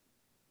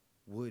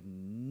would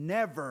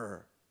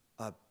never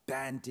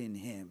abandon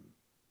him.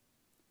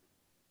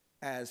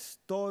 As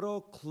Toro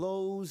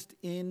closed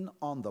in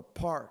on the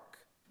park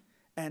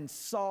and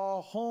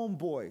saw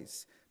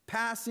homeboys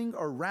passing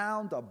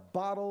around a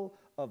bottle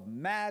of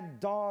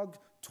Mad Dog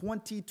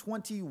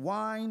 2020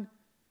 wine,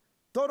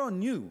 Toro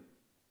knew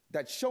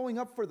that showing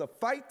up for the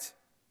fight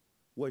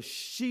was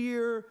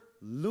sheer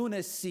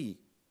lunacy.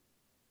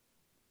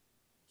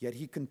 Yet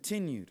he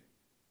continued,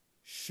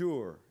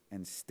 sure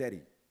and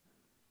steady.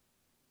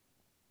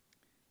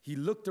 He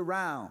looked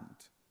around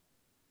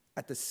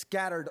at the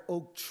scattered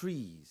oak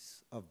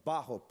trees of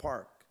Bajo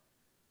Park,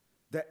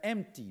 the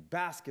empty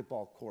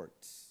basketball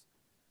courts.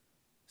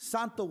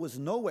 Santo was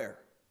nowhere.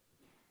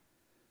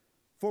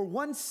 For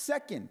 1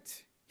 second,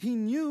 he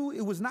knew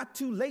it was not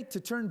too late to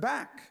turn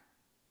back.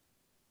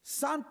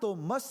 Santo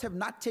must have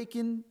not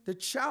taken the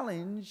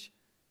challenge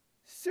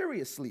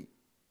seriously.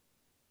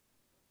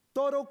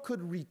 Toro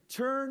could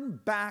return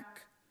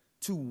back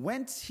to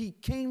whence he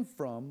came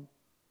from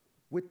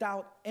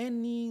without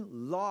any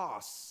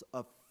loss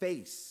of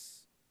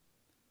face.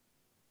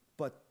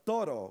 But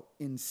Toro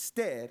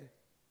instead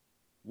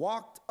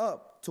walked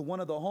up to one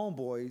of the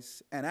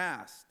homeboys and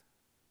asked,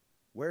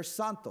 "Where's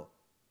Santo?"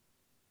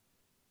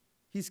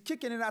 "He's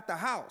kicking it at the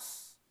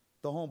house,"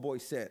 the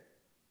homeboy said.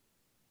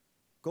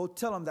 "Go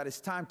tell him that it's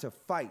time to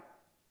fight,"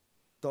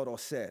 Toro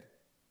said.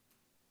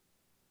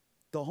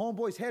 The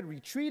homeboy's head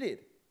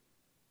retreated,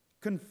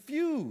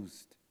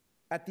 confused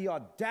at the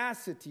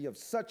audacity of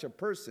such a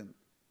person.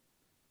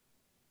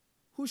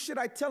 "Who should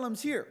I tell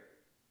him's here?"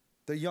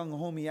 the young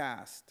homie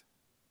asked.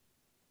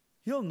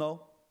 "He'll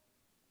know."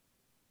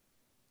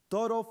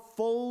 Toro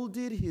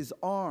folded his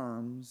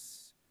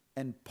arms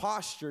and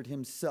postured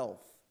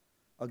himself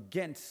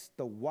against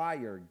the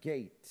wire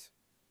gate.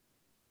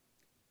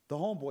 The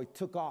homeboy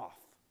took off,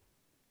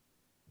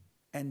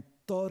 and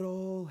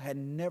Toro had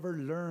never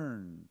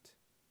learned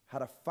how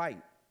to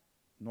fight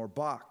nor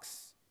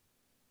box.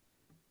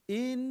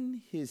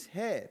 In his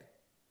head,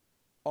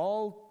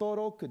 all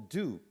Toro could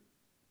do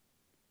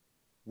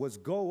was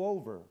go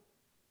over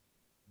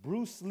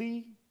Bruce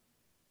Lee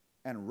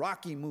and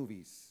Rocky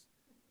movies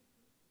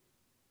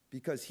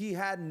because he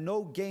had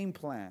no game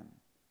plan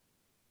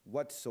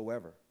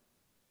whatsoever.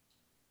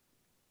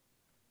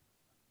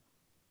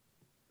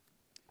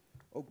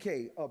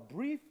 Okay, a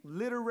brief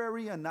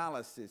literary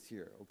analysis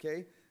here,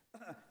 okay?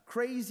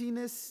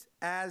 Craziness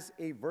as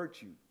a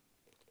virtue,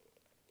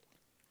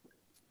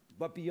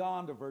 but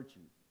beyond a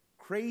virtue.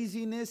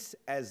 Craziness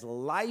as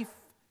life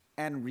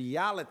and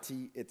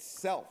reality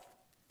itself.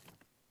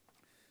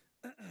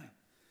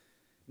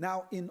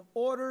 Now, in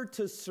order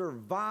to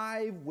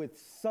survive with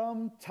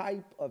some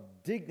type of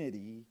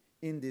dignity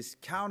in this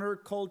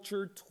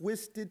counterculture,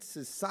 twisted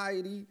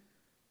society,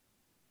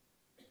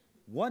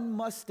 one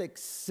must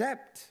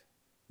accept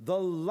the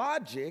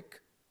logic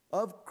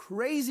of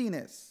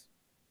craziness.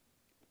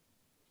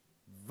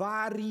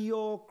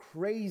 Barrio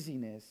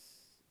craziness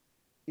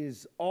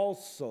is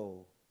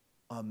also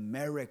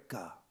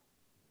America.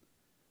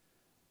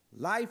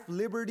 Life,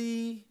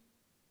 liberty,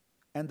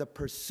 and the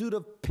pursuit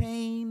of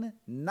pain,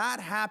 not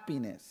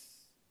happiness.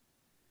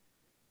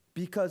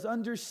 Because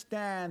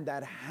understand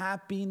that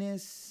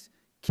happiness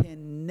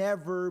can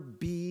never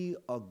be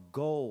a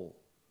goal.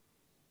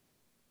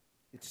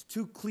 It's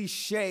too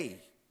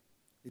cliche.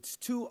 It's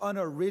too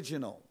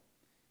unoriginal.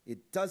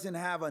 It doesn't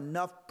have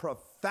enough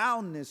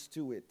profoundness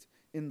to it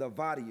in the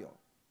barrio.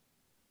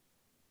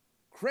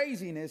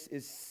 Craziness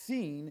is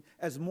seen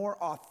as more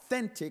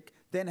authentic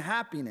than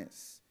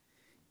happiness,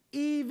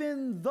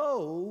 even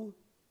though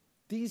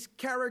these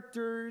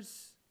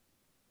characters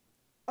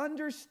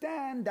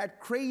understand that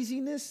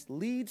craziness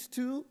leads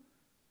to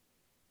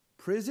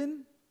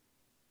prison,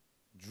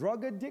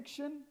 drug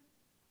addiction,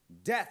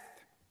 death.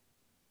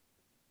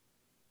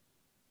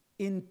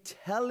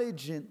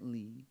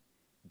 Intelligently,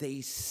 they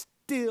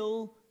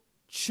still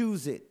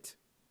choose it.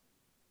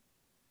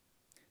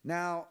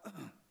 Now,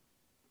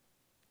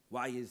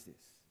 why is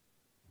this?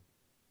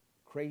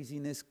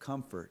 Craziness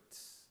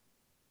comforts.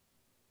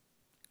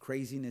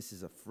 Craziness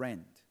is a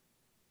friend.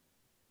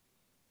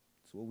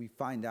 That's what we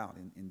find out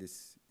in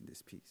this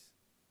piece.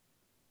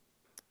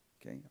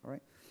 Okay, all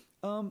right.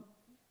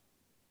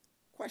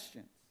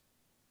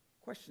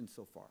 Questions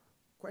so far?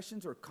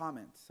 Questions or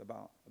comments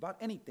about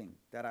anything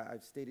that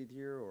I've stated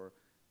here or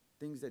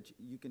things that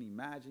you can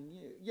imagine?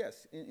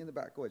 Yes, in the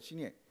back. Go ahead,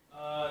 Shinye.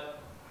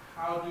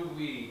 How do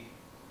we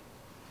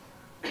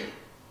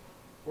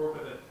work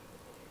with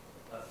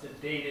a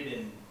sedated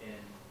and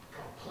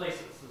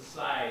complacent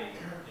society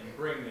and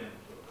bring them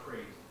to a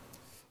crazy?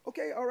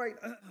 Okay, all right.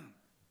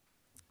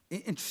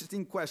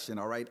 Interesting question,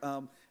 all right.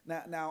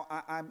 Now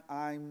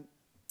I'm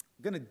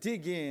going to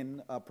dig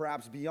in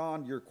perhaps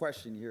beyond your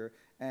question here,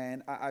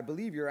 and I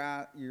believe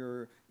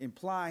you're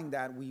implying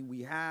that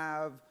we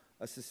have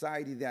a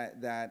society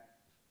that,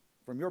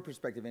 from your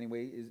perspective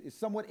anyway, is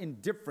somewhat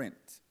indifferent,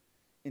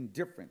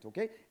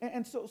 okay?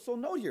 And so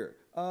note here,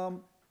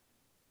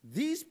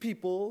 these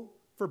people,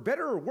 for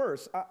better or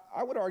worse,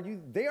 I would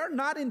argue, they are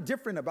not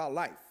indifferent about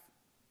life.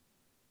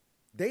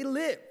 They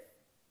live.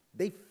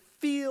 They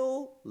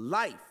feel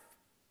life.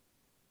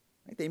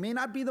 Right? They may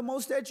not be the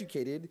most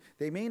educated.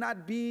 They may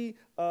not be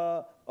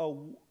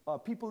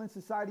people in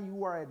society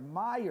who are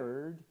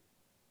admired,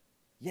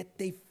 yet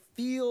they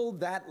feel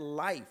that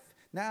life.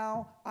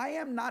 Now, I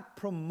am not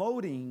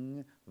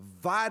promoting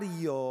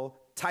barrio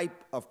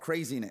type of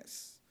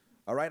craziness.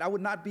 All right, I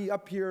would not be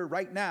up here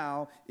right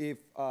now if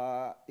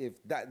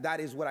that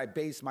is what I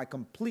base my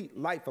complete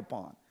life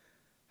upon.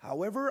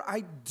 However,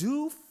 I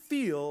do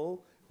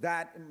feel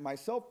that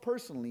myself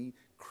personally,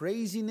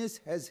 craziness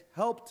has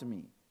helped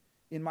me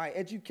in my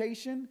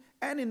education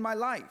and in my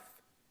life.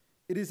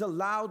 It has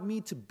allowed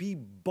me to be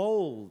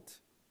bold,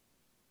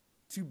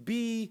 to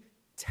be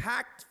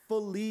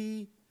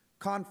tactfully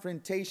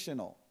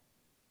confrontational.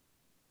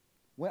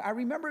 When I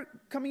remember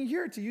coming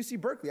here to UC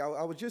Berkeley,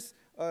 I was just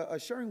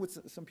sharing with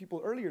some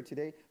people earlier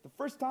today, the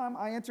first time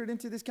I entered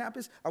into this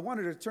campus, I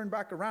wanted to turn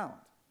back around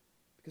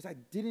because I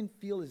didn't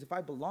feel as if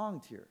I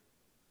belonged here.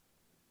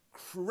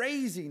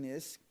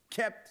 Craziness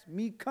kept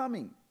me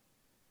coming.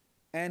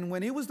 And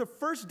when it was the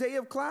first day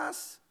of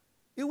class,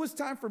 it was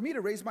time for me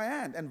to raise my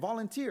hand and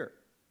volunteer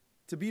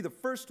to be the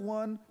first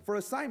one for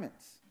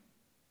assignments.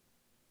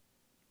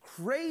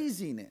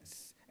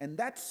 Craziness and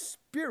that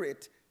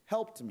spirit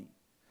helped me.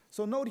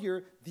 So note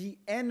here the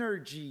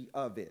energy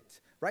of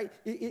it, right?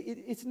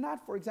 It's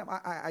not, for example,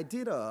 I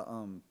did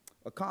a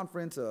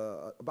conference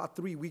about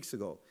 3 weeks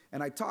ago,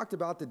 and I talked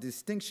about the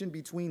distinction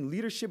between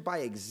leadership by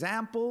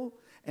example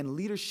and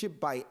leadership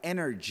by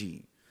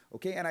energy.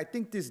 Okay, and I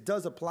think this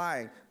does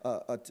apply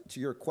to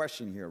your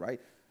question here,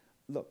 right?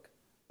 Look,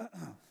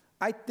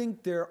 I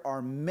think there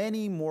are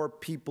many more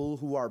people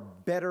who are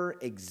better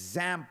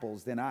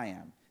examples than I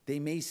am. They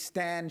may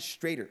stand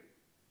straighter.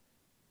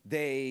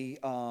 They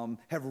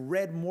have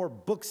read more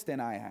books than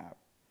I have.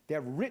 They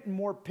have written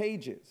more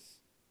pages.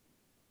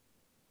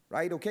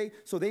 right? Okay,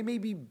 so they may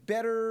be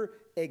better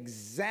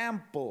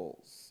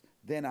examples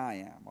than I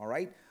am, all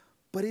right?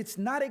 But it's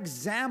not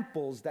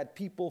examples that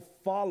people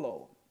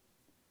follow.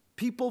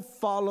 People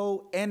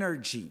follow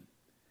energy.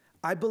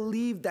 I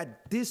believe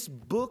that this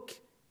book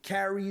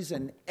carries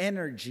an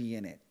energy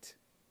in it,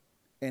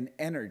 an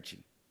energy,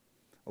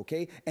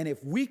 okay? And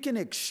if we can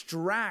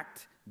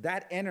extract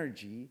that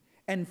energy,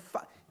 and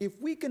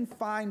if we can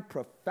find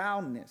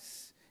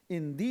profoundness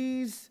in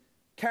these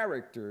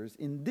characters,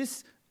 in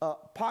this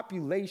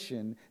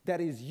population that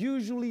is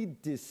usually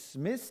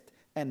dismissed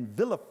and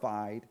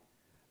vilified,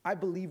 I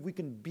believe we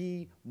can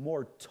be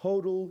more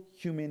total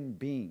human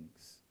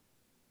beings.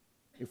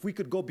 If we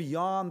could go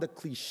beyond the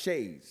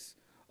cliches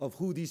of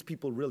who these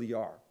people really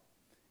are.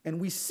 And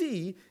we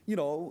see, you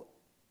know,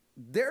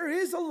 there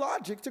is a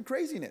logic to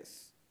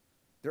craziness.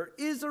 There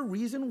is a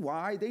reason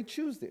why they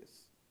choose this.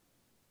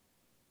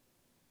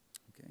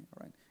 Okay,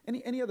 all right.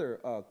 Any other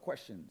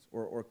questions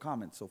or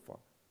comments so far?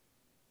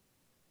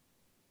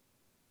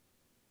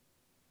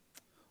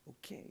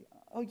 Okay.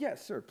 Oh,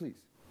 yes, sir, please.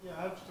 Yeah,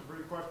 I have just a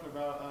brief question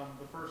about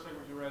the first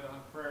segment you read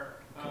on prayer.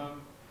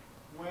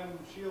 When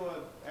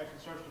Sheila actually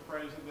starts to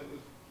pray, you said that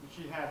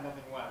she had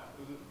nothing left.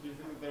 Do you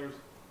think that there's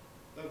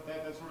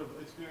that sort of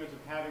experience of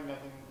having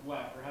nothing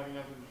left, or having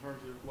nothing to turn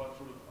to, what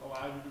sort of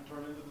allows you to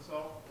turn into the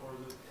self, or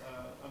is it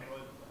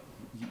unrelated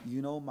to that?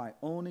 You know, my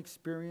own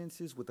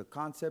experiences with the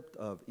concept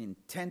of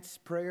intense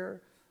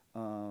prayer,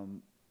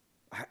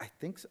 I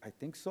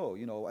think so,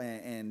 you know,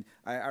 and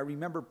I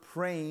remember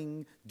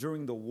praying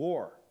during the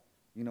war,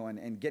 you know,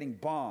 and getting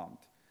bombed.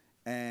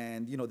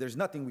 And, you know, there's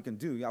nothing we can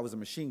do. I was a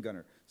machine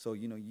gunner, so,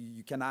 you know,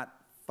 you cannot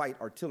fight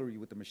artillery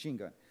with a machine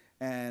gun.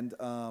 And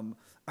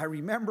I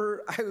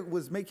remember I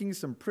was making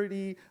some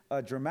pretty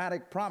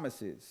dramatic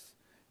promises,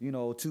 you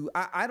know, to,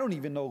 I don't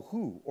even know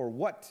who or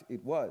what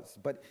it was,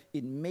 but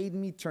it made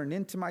me turn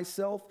into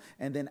myself.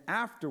 And then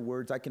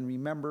afterwards, I can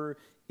remember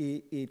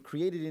it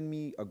created in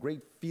me a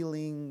great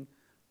feeling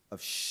of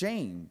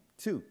shame,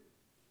 too.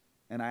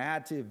 And I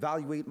had to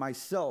evaluate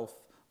myself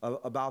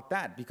about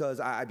that, because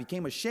I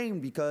became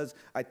ashamed, because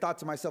I thought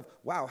to myself,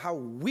 wow, how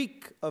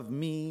weak of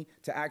me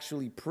to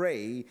actually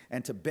pray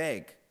and to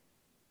beg.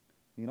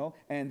 You know,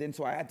 and then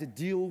so I had to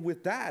deal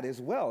with that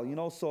as well, you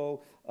know.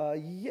 So,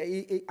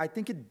 yeah, I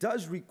think it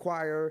does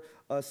require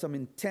some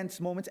intense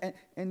moments.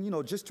 And, you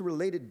know, just to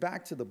relate it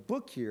back to the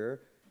book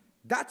here,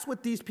 that's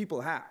what these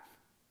people have.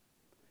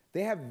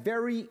 They have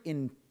very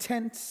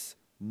intense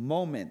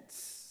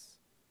moments,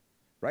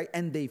 right?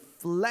 And they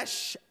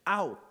flesh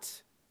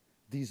out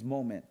these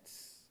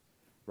moments,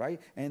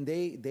 right? And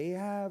they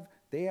have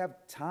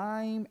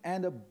time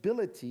and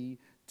ability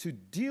to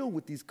deal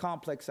with these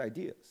complex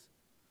ideas,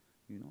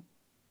 you know.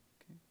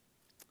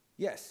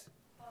 Yes.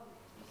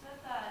 You said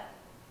that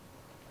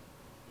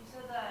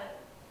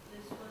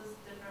this was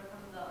different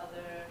from the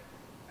other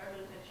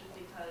urban fiction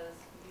because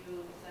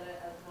you said it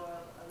as more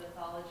of a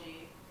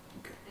mythology,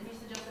 okay. And you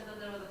suggested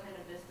that there was a kind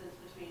of distance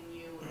between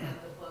you and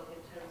the book in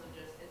terms of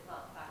just it's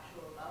not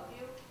factual about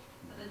you,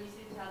 but then you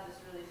seem to have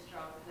this really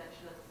strong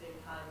connection at the same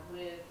time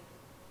with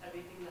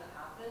everything that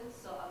happens.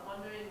 So I'm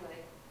wondering,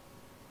 like,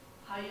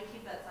 how you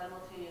keep that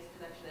simultaneous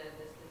connection and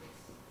distance,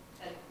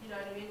 and you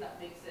know what I mean?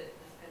 That makes it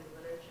this kind of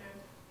literature.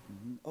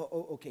 Mm-hmm.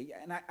 Oh, okay.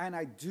 Yeah, and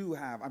I do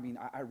have. I mean,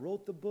 I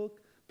wrote the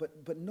book,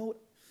 but note,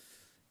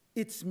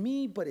 it's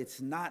me, but it's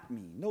not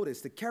me.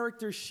 Notice the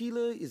character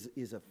Sheila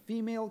is a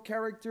female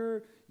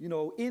character. You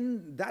know,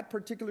 in that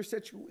particular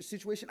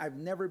situation, I've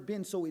never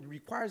been. So it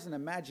requires an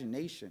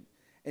imagination,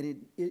 and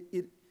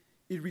it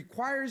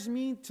requires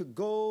me to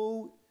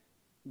go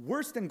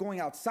worse than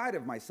going outside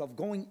of myself,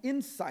 going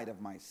inside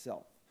of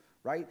myself,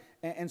 right?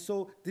 And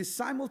so this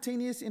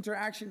simultaneous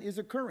interaction is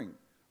occurring.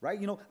 Right?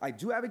 You know, I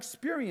do have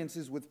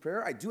experiences with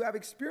prayer. I do have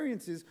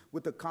experiences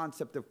with the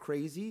concept of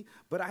crazy,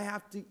 but I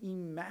have to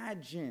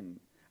imagine.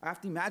 I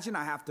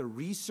have to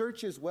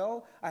research as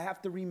well. I have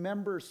to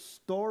remember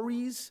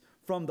stories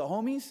from the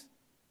homies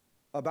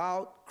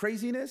about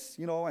craziness,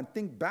 you know, and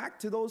think back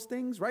to those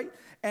things, right?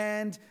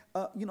 And,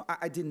 you know,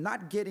 I did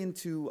not get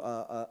into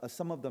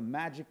some of the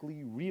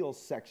magically real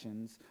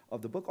sections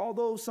of the book,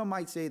 although some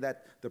might say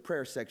that the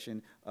prayer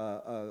section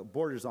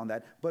borders on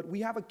that. But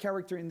we have a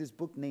character in this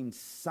book named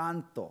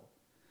Santo,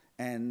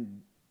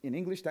 and in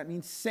English that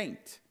means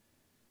saint.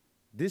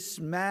 This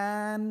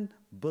man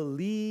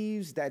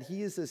believes that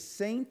he is a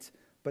saint,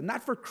 but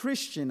not for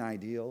Christian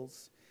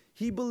ideals.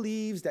 He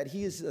believes that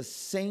he is a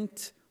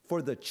saint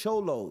for the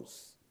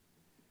cholos.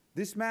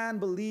 This man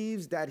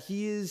believes that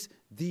he is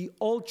the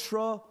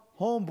ultra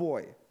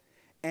homeboy.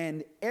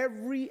 And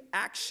every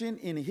action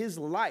in his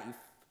life,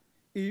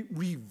 it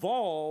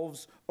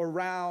revolves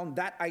around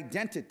that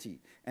identity.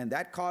 And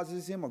that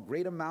causes him a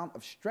great amount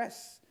of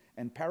stress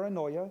and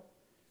paranoia,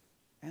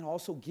 and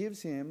also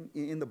gives him,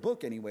 in the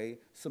book anyway,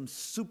 some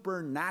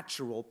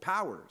supernatural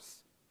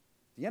powers.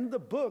 At the end of the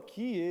book,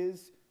 he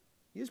is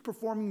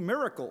performing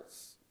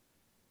miracles.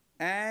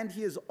 And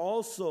he has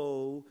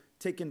also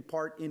taken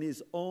part in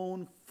his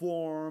own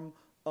form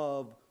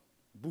of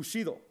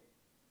Bushido.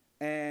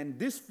 And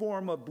this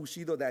form of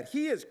Bushido that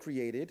he has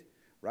created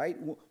right?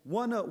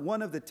 One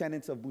of the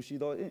tenets of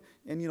Bushido,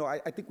 and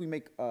I think we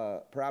make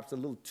perhaps a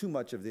little too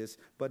much of this,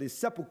 but is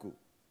seppuku.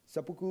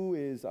 Seppuku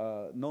is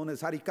known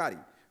as harikari,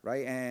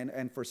 right?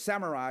 And for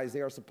samurais,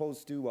 they are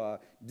supposed to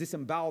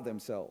disembowel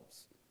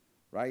themselves,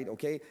 right?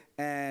 Okay?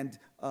 And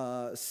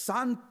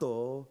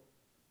Santo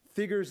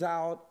figures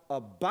out a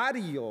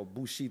Barrio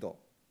Bushido.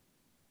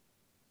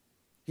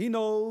 He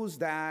knows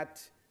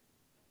that,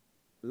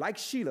 like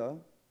Sheila,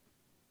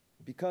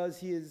 because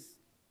he has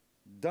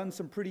done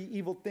some pretty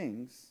evil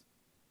things,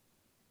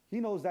 he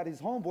knows that his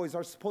homeboys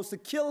are supposed to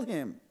kill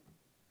him.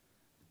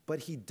 But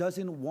he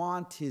doesn't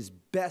want his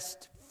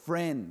best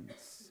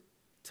friends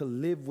to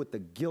live with the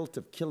guilt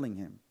of killing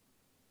him.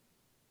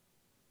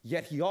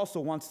 Yet he also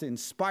wants to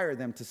inspire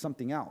them to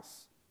something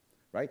else,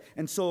 right?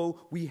 And so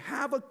we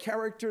have a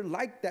character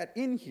like that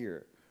in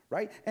here,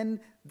 right? And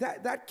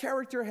that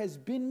character has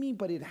been me,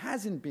 but it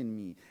hasn't been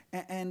me.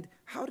 And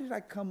how did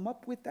I come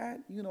up with that?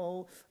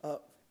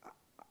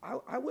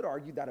 I would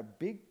argue that a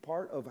big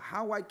part of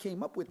how I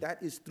came up with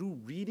that is through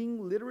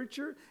reading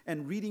literature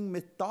and reading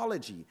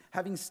mythology,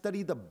 having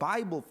studied the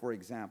Bible, for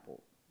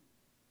example.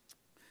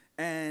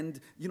 And,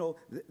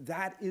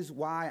 that is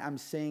why I'm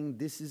saying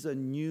this is a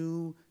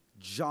new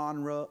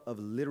genre of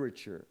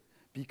literature.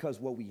 Because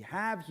what we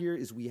have here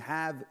is we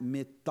have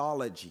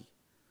mythology.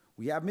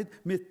 We have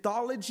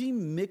mythology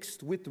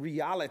mixed with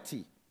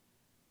reality.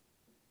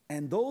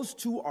 And those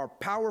two are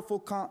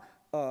powerful.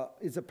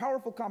 It's a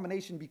powerful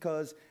combination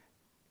because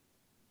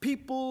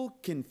people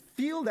can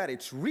feel that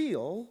it's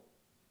real,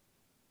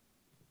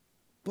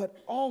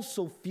 but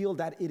also feel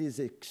that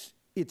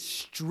it's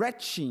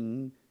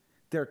stretching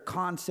their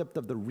concept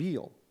of the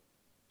real,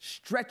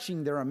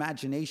 stretching their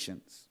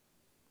imaginations.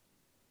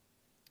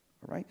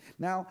 All right?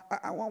 Now,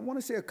 I want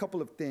to say a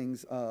couple of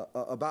things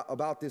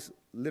about this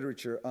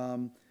literature.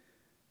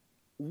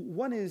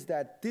 One is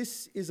that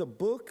this is a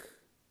book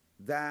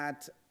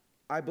that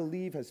I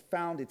believe has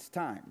found its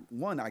time.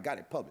 One, I got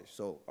it published,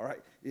 so, all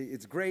right,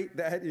 it's great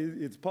that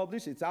it's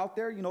published, it's out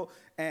there,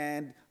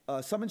 and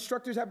some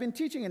instructors have been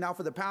teaching it now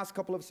for the past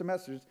couple of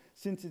semesters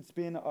since it's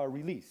been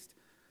released.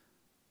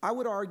 I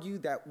would argue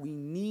that we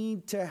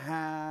need to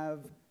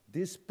have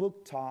this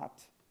book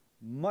taught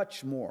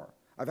much more.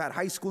 I've had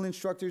high school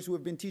instructors who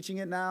have been teaching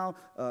it now.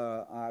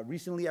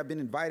 Recently, I've been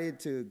invited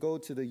to go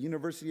to the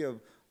University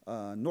of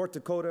North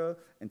Dakota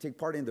and take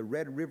part in the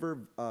Red River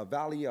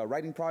Valley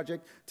writing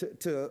project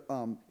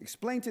to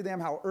explain to them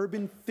how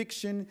urban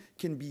fiction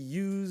can be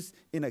used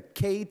in a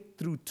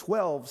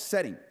K-12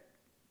 setting.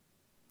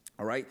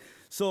 All right?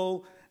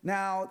 So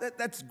now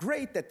that's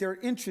great that they're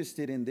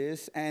interested in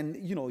this, and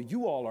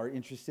you all are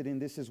interested in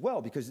this as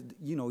well because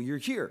you're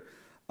here.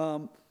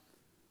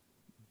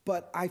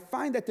 But I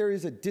find that there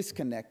is a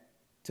disconnect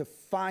to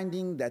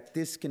finding that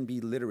this can be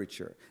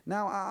literature.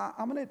 Now,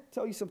 I'm going to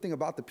tell you something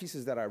about the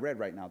pieces that I read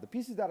right now. The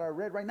pieces that I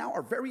read right now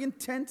are very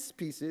intense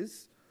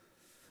pieces,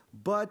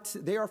 but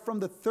they are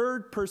from the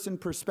third-person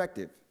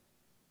perspective,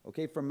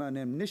 okay, from an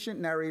omniscient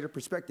narrator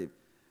perspective.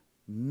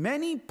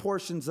 Many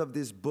portions of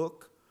this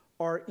book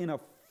are in a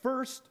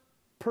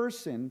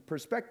first-person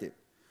perspective.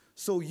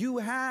 So you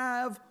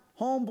have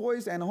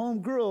homeboys and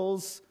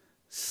homegirls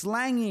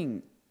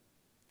slanging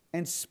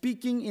and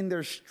speaking in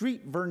their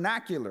street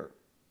vernacular.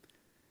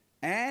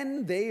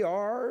 And they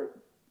are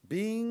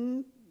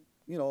being,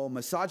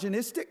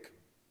 misogynistic.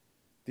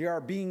 They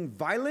are being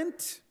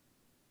violent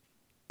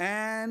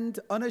and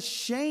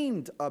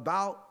unashamed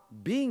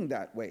about being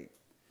that way.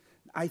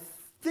 I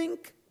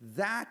think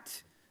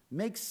that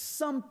makes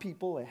some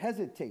people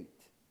hesitate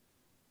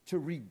to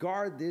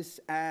regard this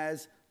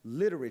as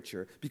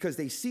literature because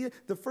they see it.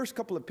 The first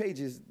couple of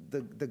pages,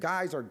 the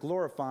guys are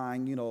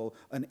glorifying,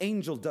 an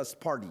angel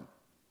dust party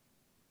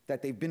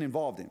that they've been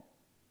involved in.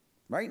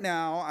 Right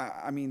now,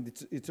 I mean,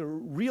 it's a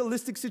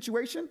realistic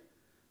situation,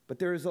 but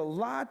there's a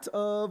lot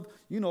of,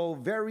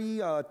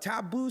 very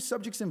taboo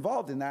subjects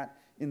involved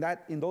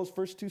in those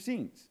first two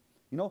scenes.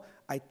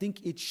 I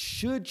think it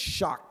should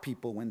shock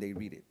people when they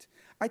read it.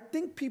 I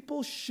think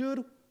people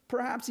should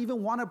perhaps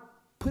even want to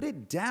put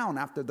it down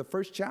after the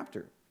first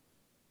chapter.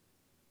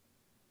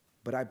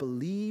 But I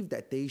believe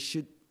that they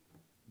should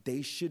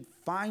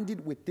find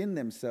it within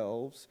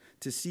themselves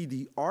to see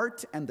the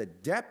art and the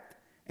depth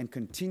and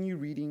continue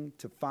reading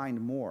to find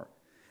more.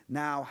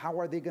 Now, how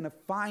are they going to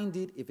find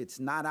it if it's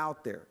not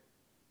out there?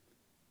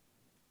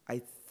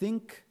 I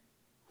think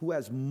who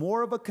has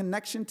more of a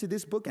connection to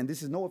this book, and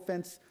this is no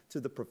offense to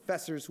the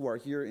professors who are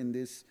here in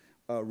this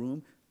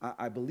room,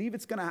 I believe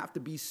it's going to have to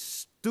be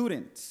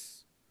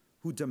students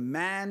who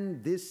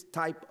demand this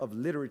type of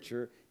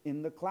literature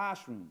in the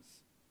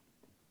classrooms.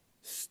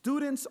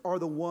 Students are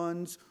the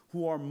ones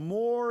who are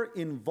more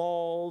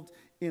involved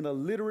in a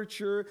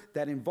literature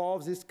that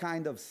involves this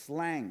kind of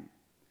slang.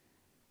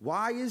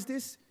 Why is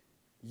this?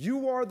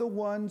 You are the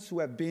ones who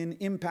have been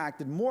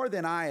impacted more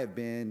than I have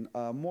been,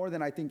 more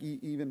than I think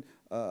even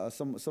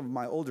some of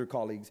my older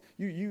colleagues.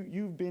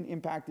 You've been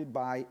impacted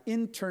by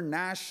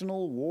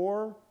international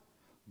war,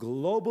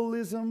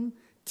 globalism,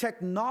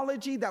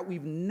 technology that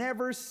we've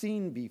never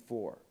seen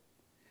before.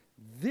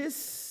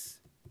 This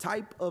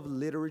type of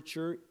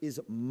literature is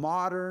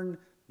modern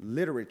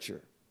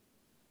literature.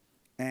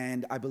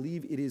 And I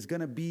believe it is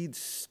going to be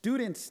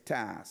students'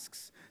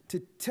 tasks to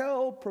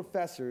tell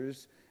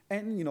professors,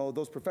 and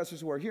those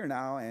professors who are here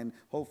now and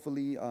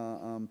hopefully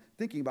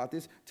thinking about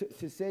this,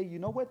 to say, you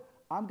know what,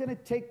 I'm going to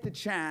take the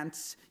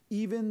chance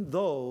even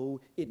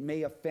though it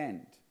may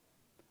offend.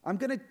 I'm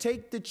going to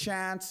take the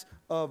chance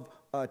of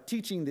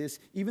teaching this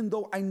even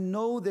though I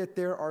know that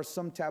there are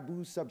some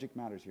taboo subject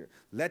matters here.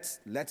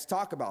 Let's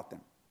talk about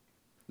them.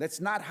 Let's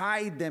not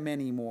hide them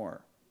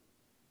anymore.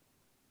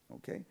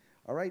 Okay?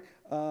 All right?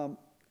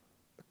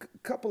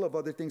 Couple of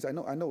other things. I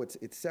know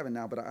it's 7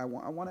 now, but I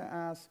want to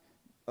ask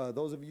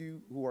those of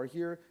you who are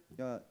here,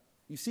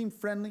 you seem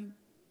friendly.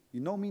 You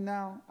know me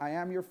now. I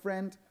am your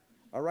friend.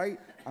 All right?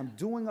 I'm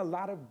doing a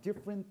lot of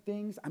different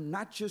things. I'm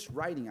not just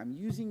writing. I'm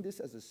using this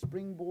as a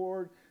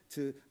springboard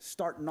to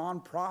start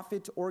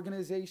nonprofit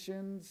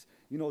organizations,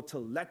 to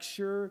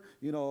lecture,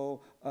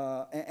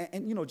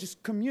 and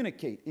just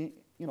communicate,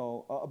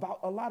 about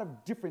a lot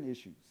of different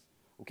issues.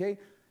 Okay?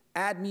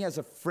 Add me as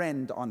a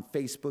friend on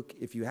Facebook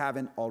if you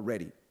haven't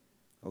already.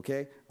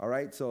 Okay? All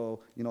right?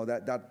 So,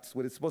 that's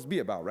what it's supposed to be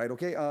about, right?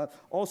 Okay?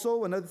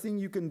 Also, another thing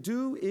you can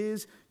do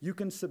is you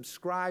can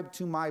subscribe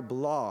to my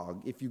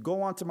blog. If you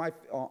go onto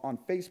on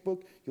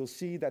Facebook, you'll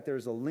see that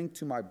there's a link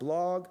to my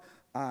blog.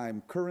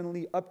 I'm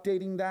currently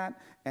updating that.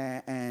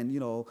 And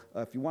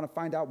if you want to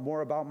find out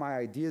more about my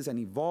ideas and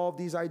evolve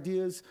these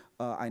ideas,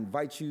 I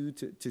invite you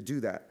to do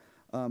that.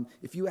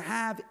 If you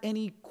have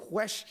any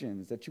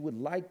questions that you would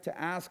like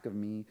to ask of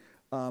me,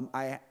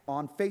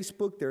 on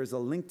Facebook, there's a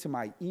link to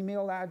my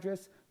email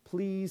address.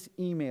 Please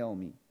email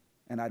me,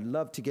 and I'd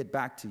love to get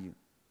back to you,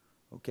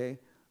 okay?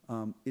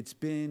 It's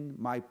been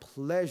my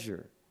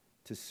pleasure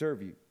to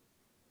serve you.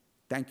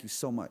 Thank you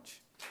so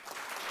much.